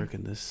how does it work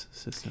in this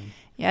system?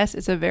 Yes,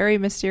 it's a very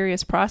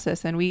mysterious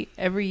process. And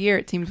every year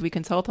it seems we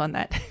consult on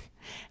that,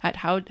 at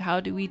how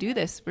do we do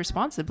this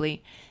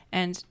responsibly?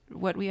 And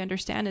what we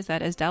understand is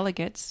that as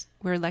delegates,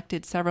 we're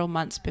elected several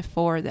months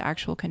before the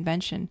actual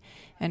convention.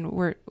 And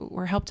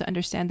we're helped to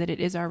understand that it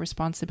is our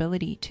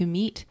responsibility to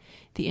meet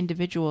the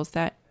individuals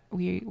that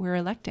we're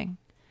electing.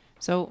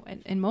 So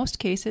in most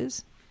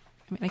cases,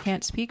 I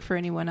can't speak for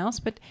anyone else,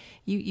 but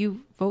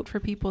you vote for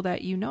people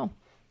that you know.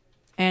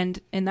 And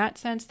in that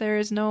sense,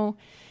 there's no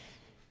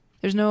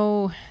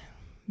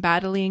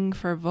battling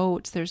for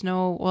votes. There's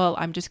no, well,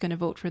 I'm just going to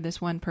vote for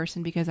this one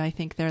person because I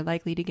think they're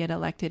likely to get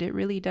elected. It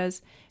really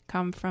does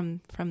come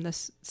from the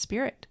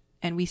spirit.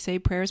 And we say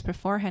prayers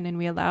beforehand, and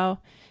we allow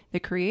the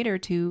Creator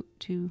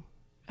to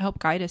help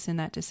guide us in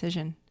that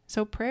decision.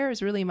 So prayer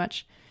is really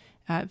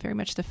very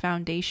much the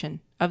foundation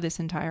of this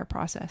entire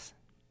process.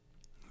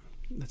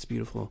 That's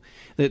beautiful.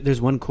 There's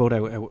one quote I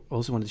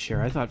also wanted to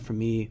share. I thought for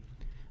me,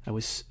 it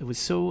was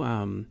so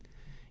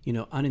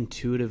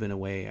unintuitive in a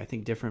way. I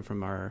think different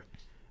from our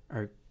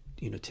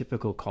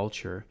typical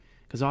culture,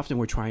 because often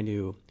we're trying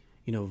to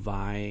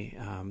vie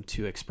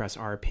to express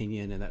our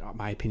opinion, and that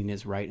my opinion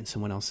is right and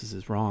someone else's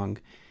is wrong.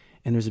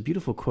 And there's a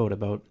beautiful quote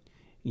about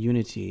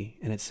unity,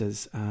 and it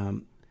says,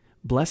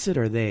 "Blessed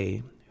are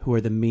they who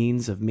are the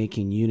means of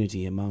making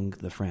unity among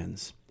the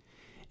friends,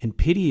 and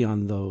pity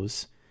on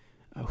those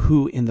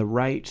who in the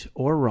right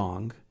or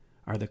wrong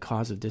are the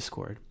cause of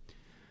discord."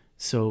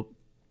 So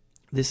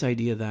this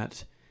idea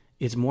that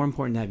it's more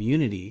important to have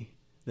unity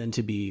than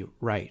to be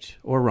right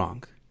or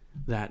wrong,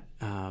 that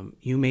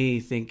you may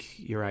think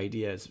your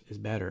idea is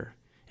better,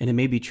 and it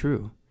may be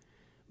true,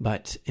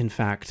 but in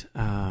fact,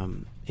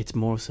 it's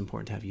most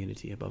important to have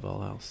unity above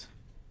all else.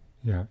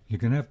 Yeah, you're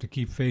going to have to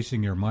keep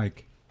facing your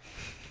mic.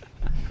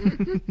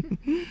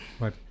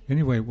 But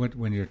anyway,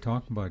 when you're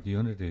talking about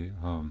unity,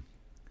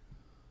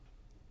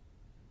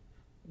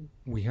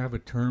 we have a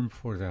term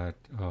for that.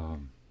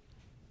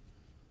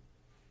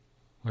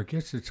 I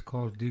guess it's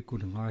called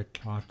Dikunai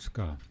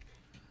Tatska.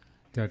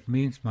 That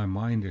means my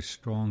mind is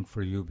strong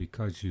for you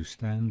because you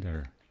stand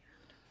there.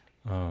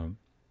 And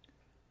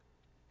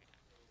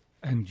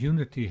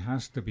unity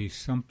has to be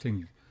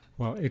something.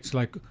 Well, it's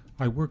like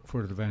I work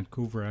for the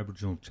Vancouver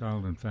Aboriginal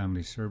Child and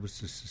Family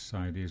Services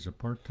Society as a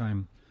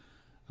part-time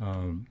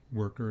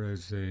worker,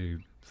 as a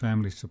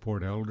family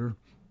support elder,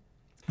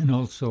 and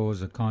also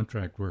as a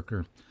contract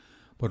worker.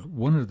 But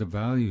one of the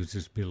values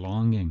is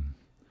belonging.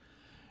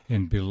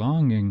 And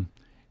belonging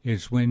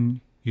is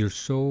when you're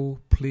so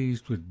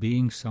pleased with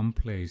being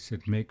someplace,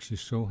 it makes you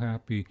so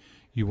happy,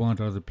 you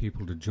want other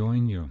people to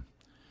join you,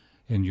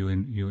 and you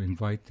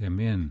invite them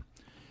in.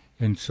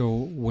 And so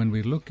when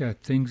we look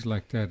at things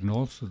like that, and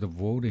also the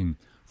voting,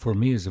 for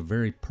me is a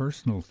very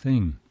personal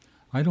thing.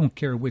 I don't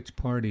care which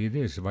party it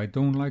is. If I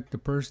don't like the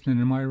person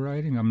in my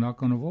riding, I'm not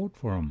going to vote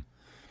for him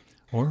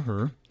or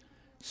her.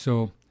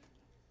 So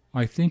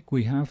I think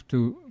we have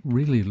to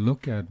really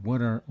look at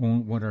what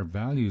our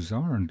values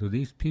are, and do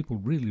these people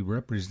really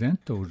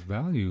represent those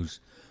values?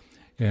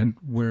 And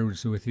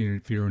whereas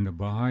if you're in the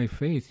Baha'i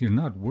faith, you're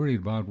not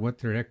worried about what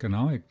their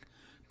economic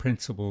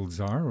principles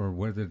are or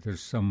whether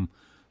there's some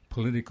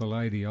political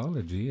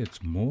ideology.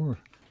 It's more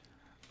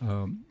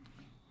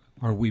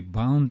are we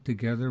bound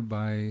together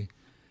by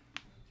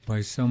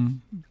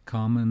some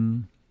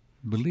common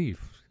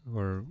belief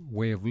or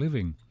way of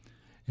living?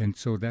 And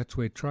so that's the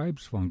way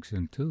tribes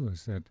function too,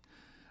 is that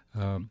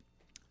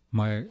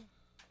my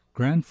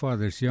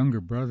grandfather's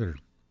younger brother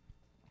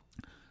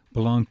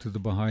belonged to the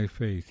Baha'i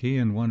faith, he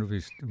and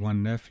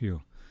one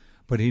nephew,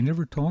 but he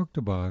never talked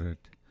about it.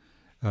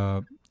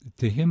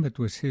 To him it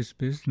was his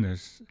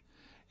business,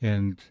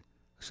 and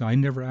so I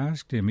never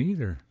asked him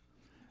either.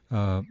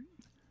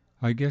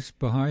 I guess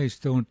Baha'is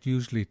don't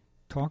usually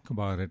talk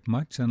about it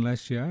much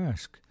unless you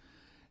ask.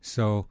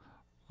 So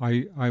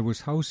I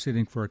was house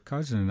sitting for a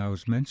cousin, and I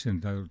was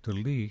mentioned to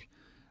Lee.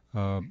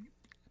 At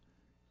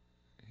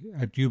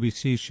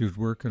UBC, she was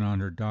working on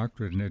her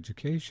doctorate in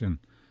education.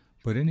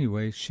 But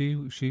anyway,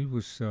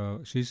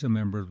 she's a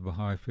member of the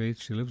Baha'i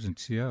faith. She lives in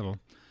Seattle,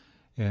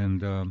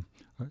 and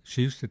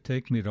she used to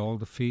take me to all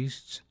the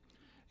feasts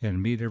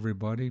and meet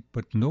everybody.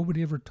 But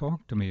nobody ever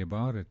talked to me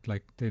about it.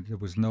 Like there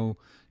was no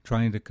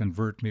trying to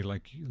convert me,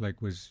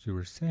 like was you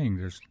were saying.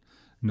 There's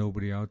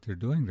nobody out there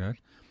doing that.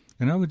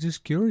 And I was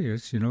just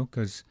curious,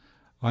 because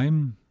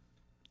I'm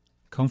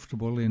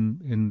comfortable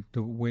in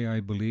the way I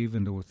believe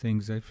and the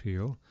things I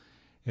feel.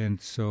 And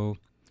so,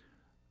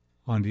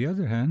 on the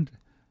other hand,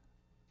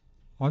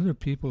 other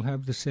people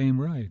have the same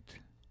right.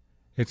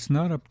 It's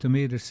not up to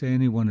me to say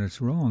anyone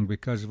is wrong,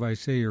 because if I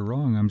say you're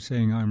wrong, I'm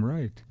saying I'm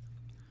right.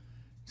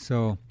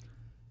 So,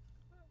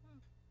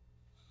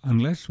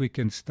 unless we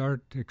can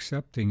start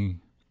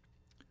accepting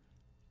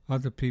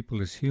other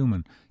people as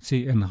human.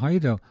 See, in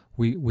Haida,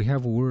 we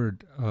have a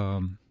word,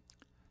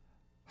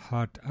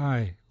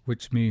 hat-ai,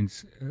 which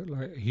means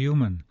like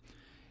human.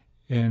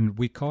 And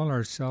we call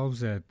ourselves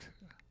that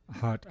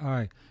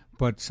hat-ai,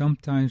 but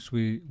sometimes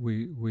we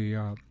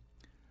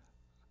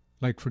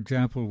like, for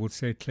example, we'll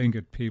say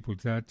Tlingit people,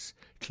 that's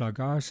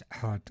Tlagas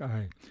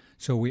hat-ai.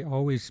 So we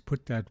always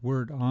put that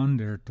word on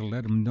there to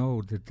let them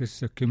know that this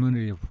is a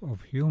community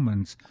of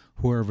humans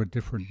who are of a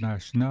different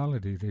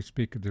nationality. They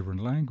speak a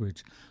different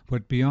language.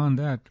 But beyond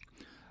that,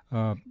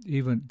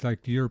 even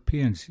like the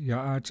Europeans,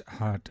 Ya'at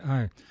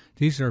hat-ai,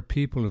 these are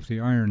people of the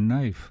iron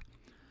knife.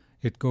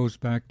 It goes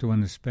back to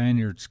when the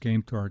Spaniards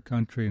came to our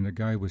country and the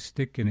guy was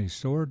sticking his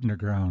sword in the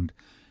ground.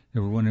 They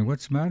were wondering,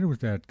 what's the matter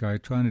with that guy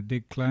trying to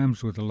dig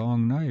clams with a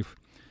long knife?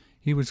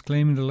 He was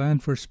claiming the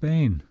land for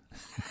Spain.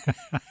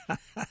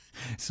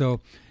 So,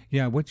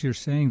 yeah, what you're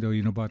saying, though,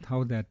 about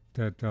how that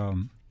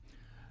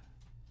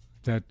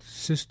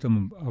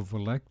system of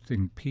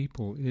electing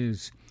people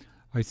is,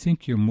 I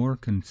think you're more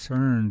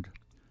concerned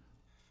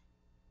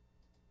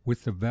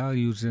with the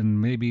values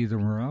and maybe the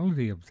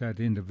morality of that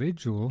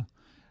individual.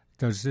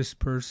 Does this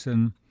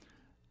person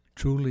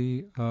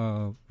truly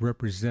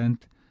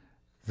represent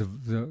the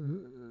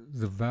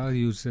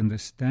values and the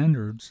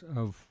standards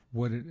of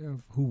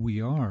who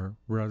we are,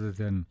 rather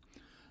than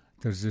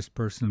does this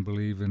person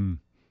believe in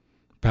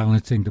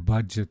balancing the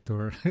budget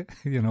or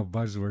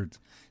buzzwords?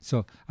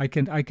 So I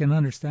can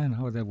understand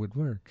how that would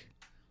work.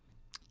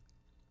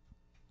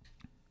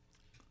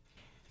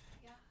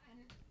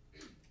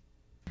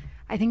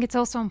 I think it's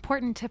also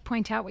important to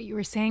point out what you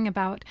were saying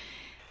about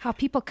how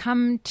people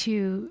come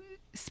to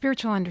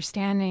spiritual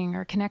understanding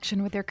or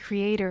connection with their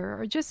creator,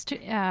 or just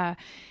come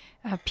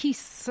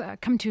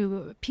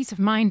to peace of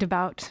mind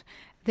about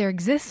their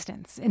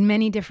existence in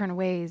many different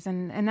ways.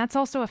 And that's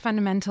also a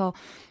fundamental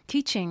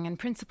teaching and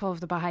principle of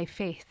the Baha'i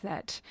faith,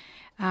 that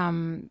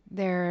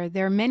there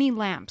are many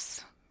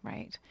lamps,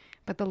 right?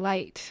 But the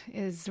light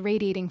is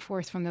radiating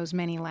forth from those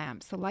many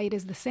lamps. The light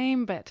is the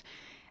same, but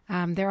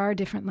there are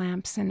different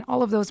lamps, and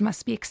all of those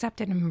must be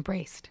accepted and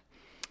embraced.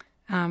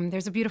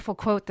 There's a beautiful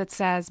quote that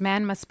says,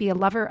 "Man must be a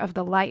lover of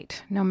the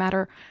light, no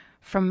matter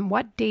from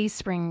what day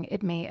spring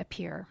it may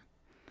appear.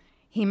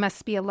 He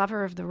must be a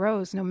lover of the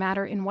rose, no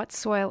matter in what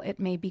soil it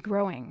may be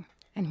growing.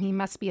 And he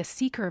must be a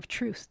seeker of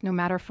truth, no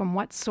matter from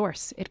what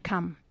source it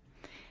come.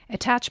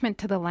 Attachment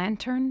to the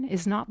lantern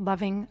is not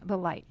loving the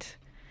light.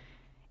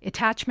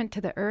 Attachment to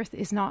the earth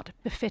is not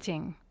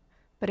befitting,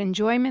 but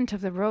enjoyment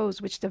of the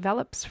rose which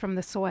develops from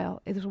the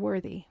soil is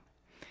worthy."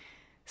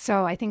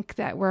 So I think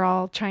that we're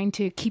all trying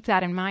to keep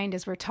that in mind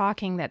as we're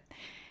talking, that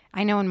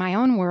I know in my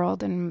own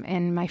world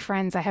and my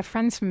friends, I have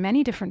friends from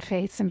many different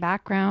faiths and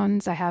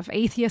backgrounds. I have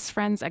atheist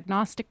friends,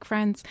 agnostic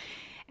friends,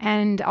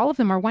 and all of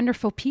them are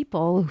wonderful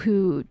people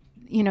who,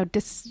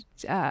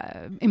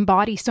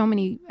 embody so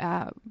many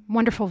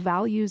wonderful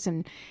values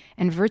and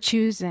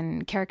virtues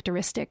and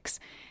characteristics.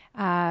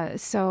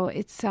 So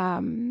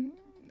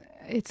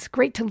it's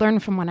great to learn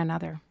from one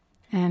another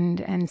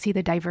and see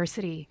the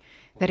diversity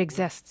that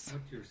exists.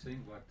 What you're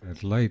saying about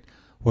that light,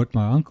 what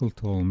my uncle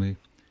told me,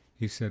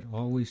 he said,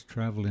 always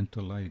travel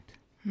into light.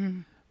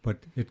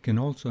 But it can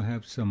also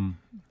have some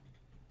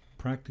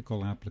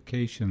practical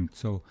application.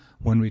 So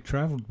when we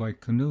traveled by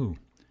canoe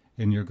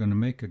and you're going to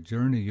make a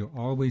journey, you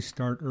always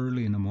start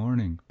early in the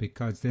morning,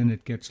 because then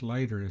it gets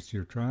lighter as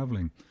you're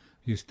traveling.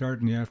 You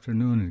start in the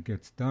afternoon and it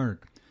gets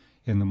dark.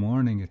 In the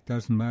morning, it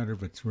doesn't matter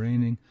if it's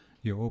raining,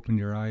 you open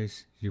your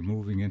eyes, you're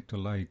moving into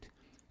light.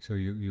 So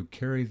you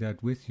carry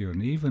that with you.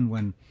 And even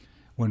when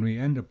when we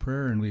end a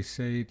prayer and we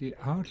say,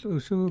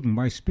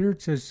 my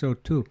spirit says so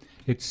too,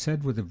 it's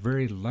said with a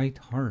very light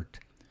heart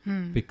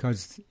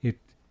because the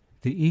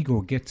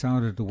ego gets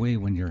out of the way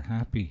when you're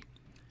happy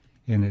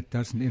and it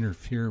doesn't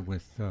interfere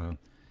with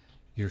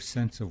your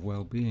sense of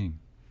well-being.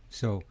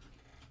 So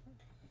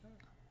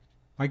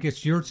I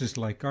guess yours is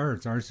like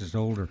ours. Ours is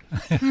older.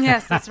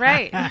 Yes, that's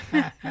right.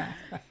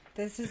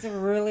 This is a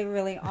really,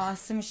 really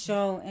awesome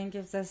show and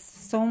gives us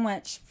so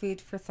much food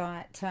for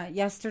thought.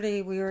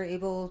 Yesterday, we were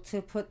able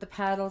to put the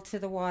paddle to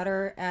the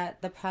water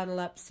at the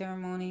paddle up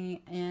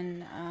ceremony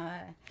in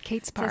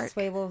Kate's Park,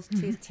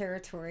 Tsleil-Waututh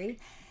territory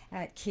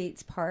at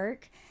Kate's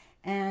Park.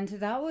 And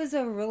that was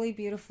a really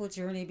beautiful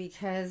journey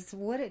because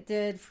what it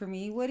did for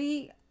me,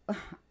 Woody,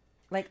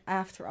 like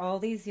after all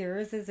these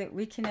years, is it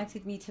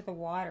reconnected me to the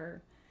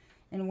water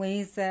in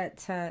ways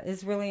that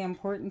is really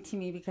important to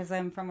me because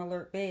I'm from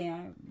Alert Bay.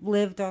 I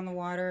lived on the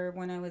water.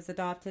 When I was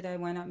adopted, I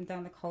went up and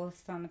down the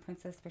coast on the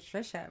Princess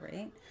Patricia,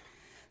 right?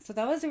 So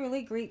that was a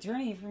really great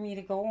journey for me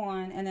to go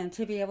on, and then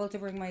to be able to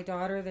bring my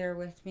daughter there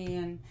with me,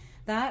 and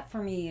that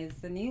for me is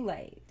the new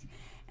light.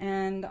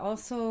 And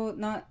also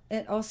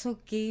it also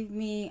gave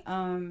me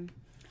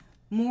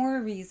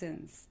more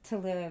reasons to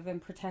live and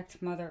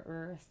protect Mother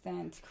Earth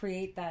and to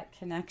create that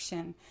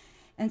connection.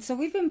 And so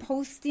we've been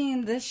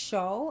posting this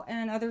show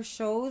and other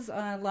shows,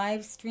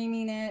 live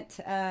streaming it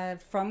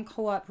from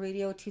Co-op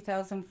Radio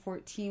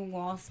 2014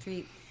 Wall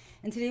Street.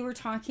 And today we're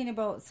talking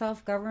about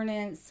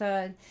self-governance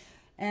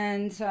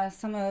and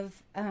some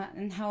of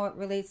and how it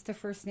relates to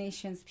First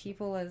Nations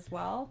people as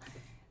well.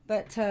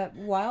 But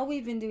while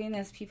we've been doing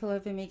this, people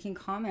have been making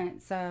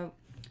comments.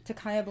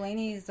 Takaya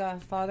Blaney's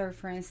father,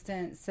 for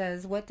instance,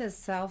 says, what does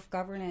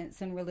self-governance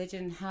and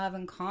religion have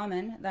in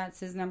common? That's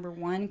his number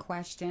one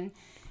question.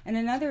 And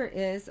another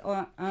is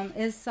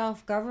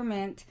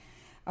self-government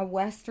a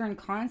Western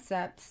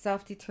concept?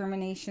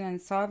 Self-determination and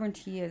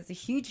sovereignty is a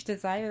huge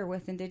desire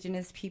with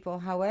Indigenous people.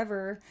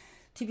 However,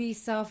 to be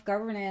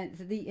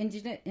self-governant, the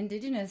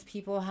Indigenous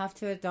people have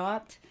to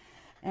adopt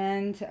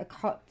and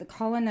the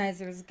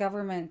colonizers'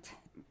 government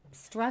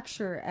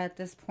structure at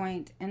this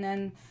point. And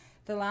then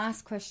the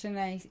last question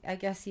I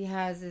guess he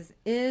has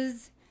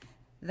is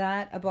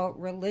that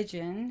about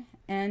religion?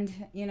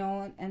 And,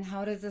 and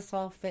how does this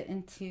all fit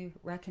into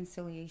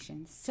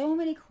reconciliation? So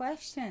many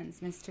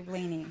questions, Mr.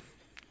 Blaney.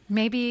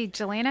 Maybe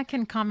Jelena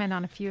can comment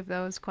on a few of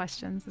those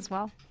questions as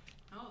well.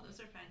 Oh, those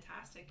are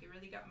fantastic. You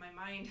really got my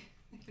mind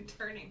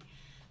turning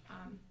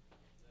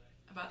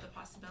about the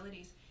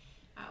possibilities.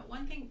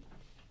 One thing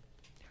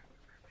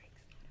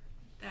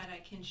that I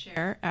can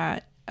share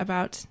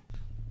about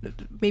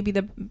maybe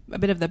a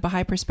bit of the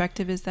Baha'i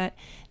perspective is that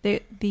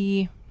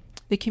the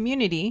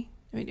community,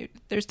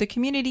 there's the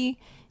community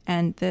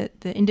and the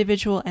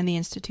individual and the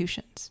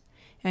institutions.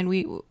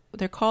 And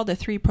they're called the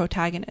three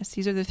protagonists.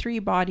 These are the three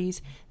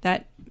bodies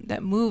that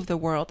move the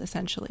world,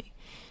 essentially.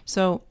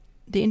 So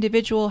the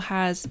individual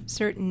has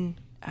certain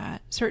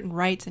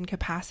rights and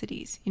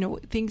capacities,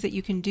 things that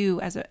you can do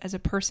as a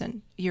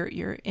person, your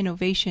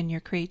innovation, your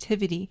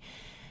creativity,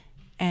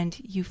 and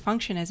you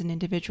function as an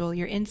individual.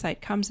 Your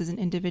insight comes as an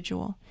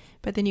individual.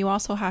 But then you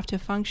also have to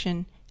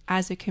function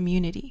as a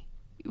community.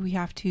 We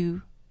have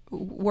to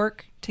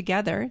work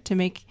together to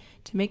make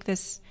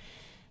this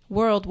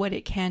world what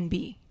it can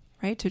be,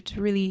 right? To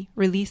really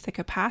release the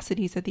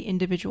capacities that the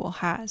individual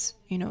has.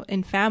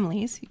 In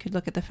families, you could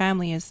look at the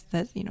family as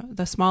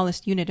the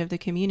smallest unit of the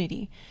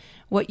community.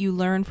 What you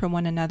learn from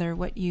one another,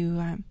 what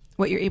you're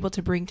able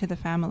to bring to the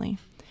family.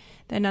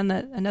 Then on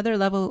another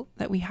level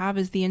that we have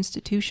is the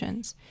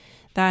institutions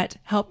that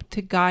help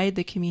to guide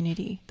the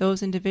community.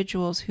 Those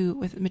individuals who,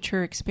 with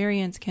mature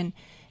experience, can,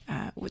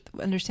 with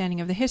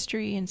understanding of the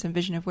history and some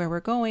vision of where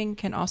we're going,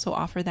 can also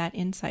offer that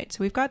insight. So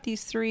we've got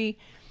these three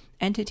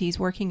entities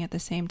working at the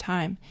same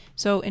time.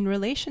 So in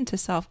relation to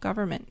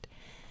self-government,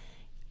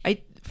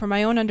 from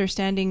my own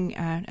understanding,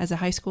 as a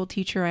high school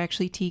teacher, I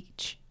actually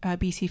teach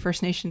BC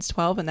First Nations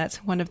 12, and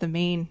that's one of the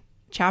main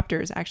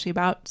chapters actually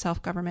about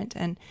self-government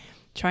and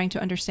trying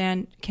to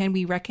understand, can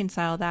we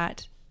reconcile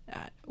that,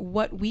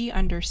 what we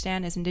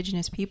understand as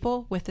Indigenous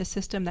people with the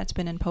system that's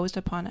been imposed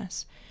upon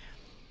us.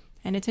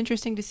 And it's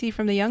interesting to see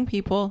from the young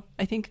people,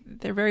 I think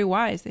they're very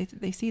wise.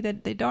 They see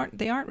that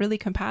they aren't really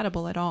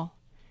compatible at all.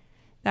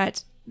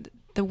 That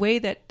the way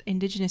that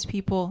Indigenous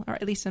people, or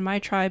at least in my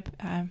tribe,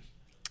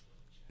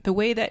 the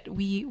way that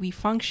we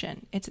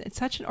function, it's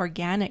such an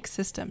organic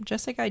system.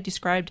 Just like I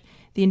described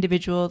the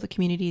individual, the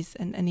communities,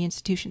 and the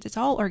institutions, it's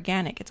all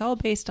organic. It's all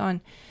based on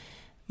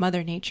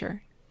Mother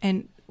Nature.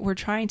 And we're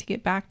trying to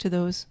get back to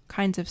those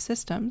kinds of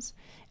systems.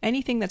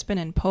 Anything that's been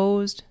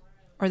imposed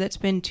or that's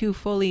been too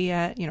fully,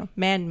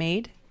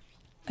 man-made,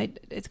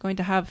 it's going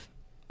to have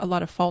a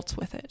lot of faults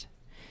with it.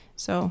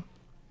 So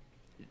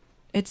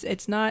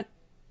it's not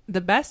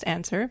the best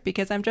answer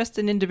because I'm just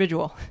an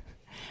individual,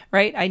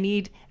 right? I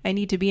need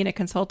to be in a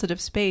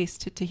consultative space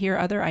to hear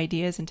other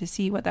ideas and to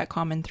see what that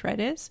common thread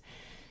is.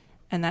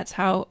 And that's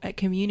how a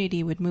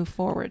community would move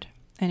forward.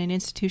 And an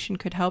institution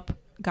could help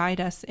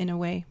guide us in a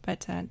way,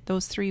 but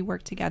those three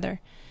work together.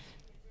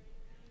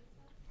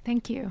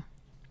 Thank you.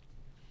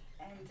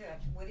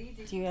 Woody,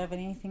 did you have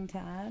anything to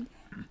add?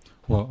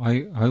 Well,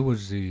 I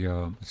was the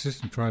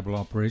Assistant Tribal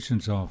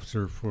Operations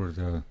Officer for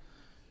the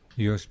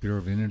U.S. Bureau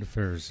of Indian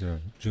Affairs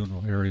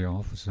Juneau Area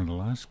Office in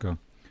Alaska.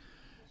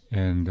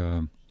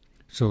 And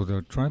so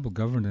the tribal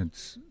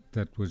governance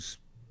that was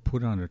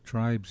put on the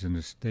tribes in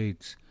the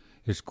States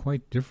is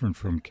quite different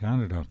from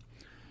Canada.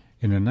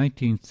 In the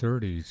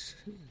 1930s,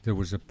 there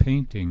was a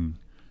painting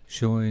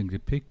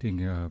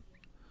depicting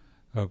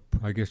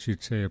I guess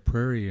you'd say a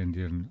prairie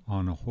Indian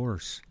on a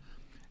horse.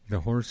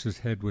 The horse's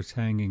head was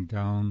hanging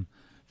down.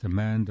 The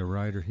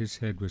rider, his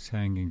head was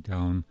hanging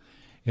down.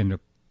 And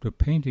the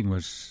painting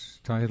was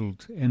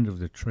titled End of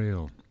the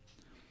Trail.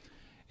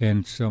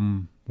 And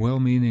some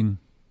well-meaning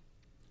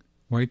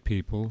white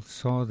people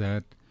saw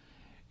that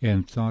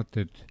and thought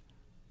that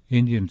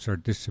Indians are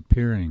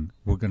disappearing.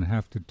 We're going to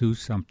have to do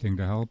something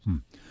to help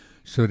them.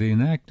 So they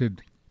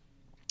enacted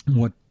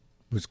what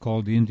was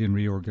called the Indian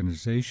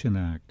Reorganization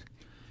Act.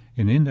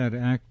 And in that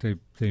act,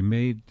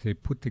 they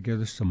put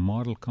together some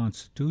model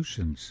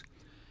constitutions.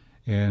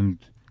 And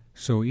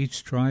so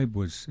each tribe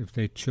was, if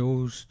they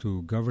chose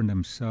to govern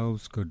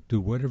themselves, could do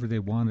whatever they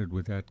wanted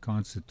with that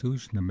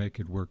constitution to make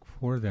it work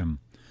for them.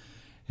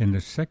 And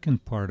the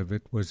second part of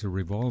it was a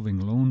revolving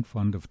loan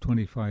fund of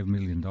 $25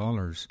 million,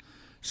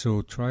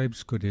 so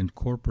tribes could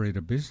incorporate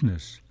a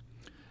business.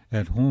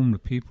 At home, the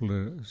people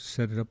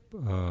set up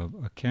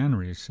a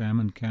cannery, a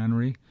salmon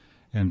cannery,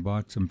 and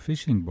bought some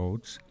fishing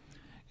boats,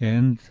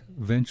 and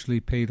eventually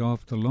paid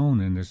off the loan.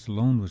 And as the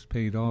loan was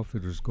paid off,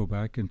 it was go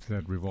back into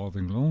that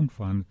revolving loan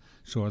fund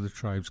so other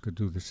tribes could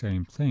do the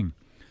same thing.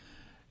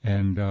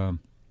 And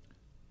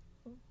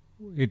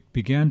it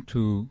began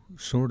to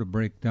sort of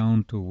break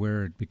down to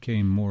where it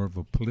became more of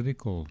a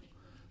political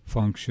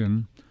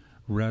function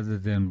rather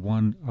than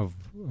one of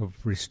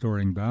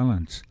restoring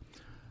balance.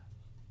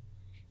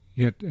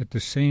 Yet at the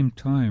same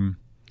time,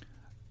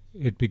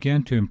 it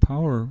began to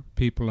empower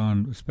people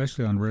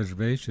especially on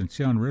reservations.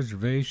 See, on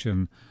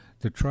reservation,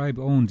 the tribe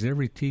owns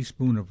every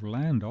teaspoon of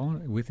land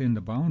within the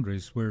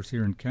boundaries, whereas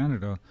here in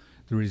Canada,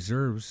 the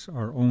reserves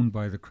are owned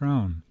by the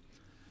Crown.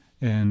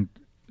 And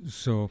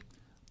so,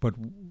 but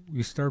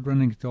we start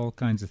running into all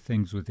kinds of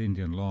things with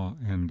Indian law,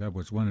 and that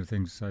was one of the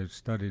things I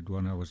studied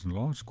when I was in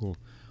law school.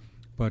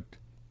 But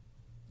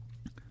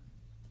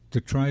the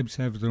tribes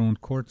have their own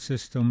court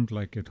system,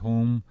 like at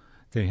home.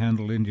 They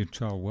handle Indian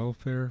child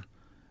welfare,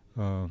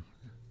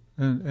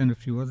 and a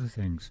few other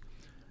things.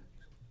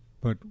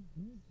 But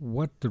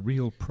what the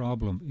real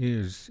problem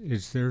is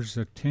there's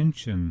a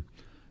tension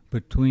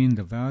between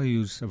the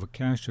values of a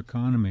cash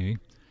economy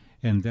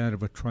and that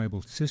of a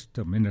tribal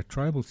system. In a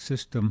tribal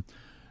system,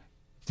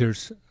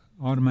 there's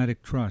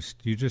automatic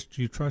trust. You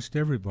trust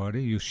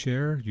everybody. You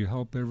share. You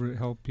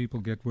help people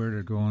get where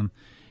they're going,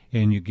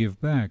 and you give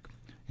back.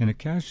 In a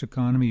cash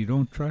economy, you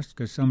don't trust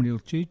because somebody will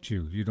cheat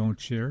you. You don't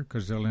share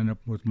because they'll end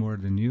up with more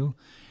than you.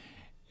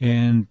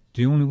 And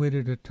the only way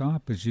to the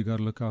top is you got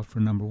to look out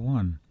for number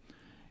one.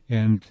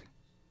 And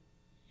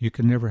you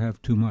can never have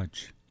too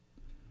much.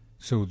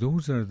 So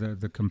those are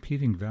the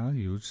competing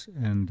values.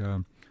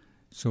 And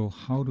so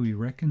how do we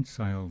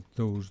reconcile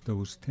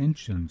those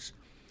tensions?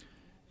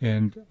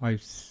 And I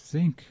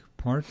think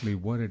partly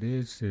what it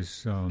is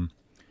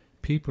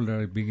people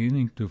are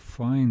beginning to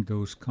find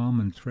those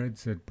common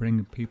threads that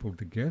bring people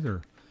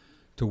together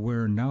to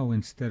where now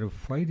instead of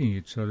fighting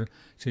each other,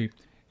 see,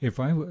 if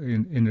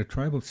in a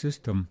tribal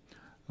system,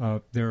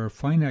 there are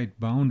finite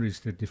boundaries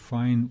that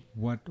define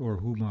what or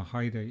whom a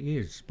Haida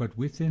is, but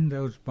within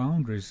those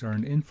boundaries are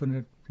an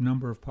infinite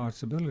number of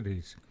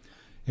possibilities.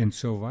 And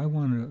so if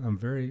I'm a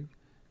very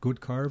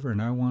good carver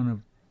and I want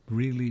to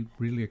really,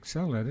 really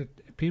excel at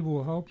it, people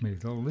will help me.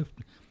 They'll lift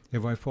me.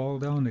 If I fall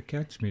down, they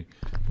catch me.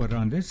 But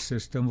on this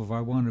system, if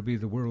I want to be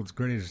the world's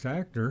greatest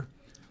actor,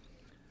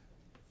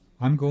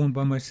 I'm going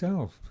by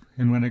myself.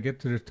 And when I get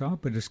to the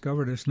top, I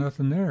discover there's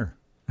nothing there.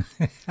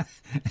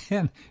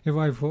 And if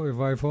I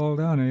fall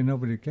down, ain't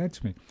nobody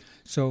catch me.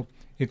 So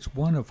it's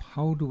one of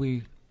how do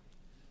we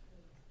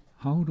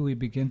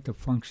begin to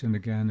function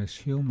again as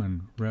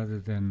human rather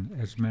than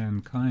as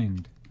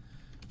mankind,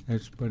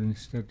 but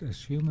instead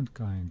as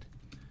humankind.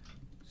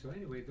 So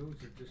anyway, those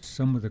are just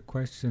some of the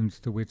questions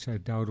to which I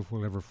doubt if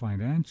we'll ever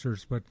find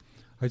answers. But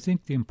I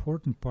think the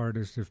important part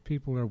is if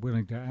people are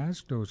willing to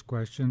ask those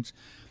questions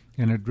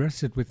and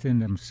address it within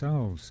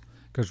themselves,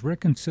 because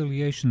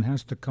reconciliation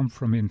has to come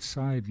from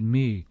inside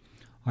me.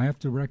 I have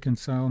to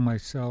reconcile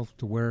myself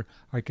to where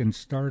I can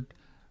start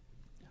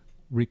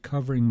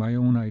recovering my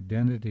own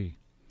identity.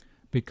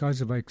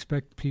 Because if I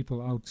expect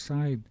people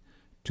outside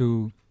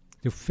to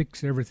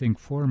fix everything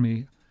for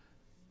me,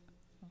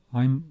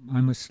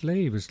 I'm a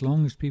slave as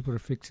long as people are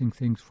fixing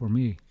things for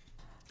me.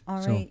 All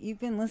right, you've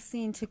been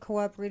listening to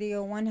Co-op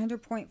Radio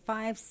 100.5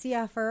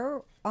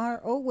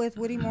 CFRO with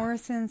Woody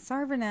Morrison,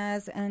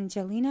 Sarvanaz, and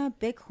Jelena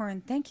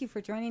Bighorn. Thank you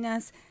for joining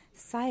us,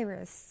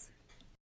 Cyrus.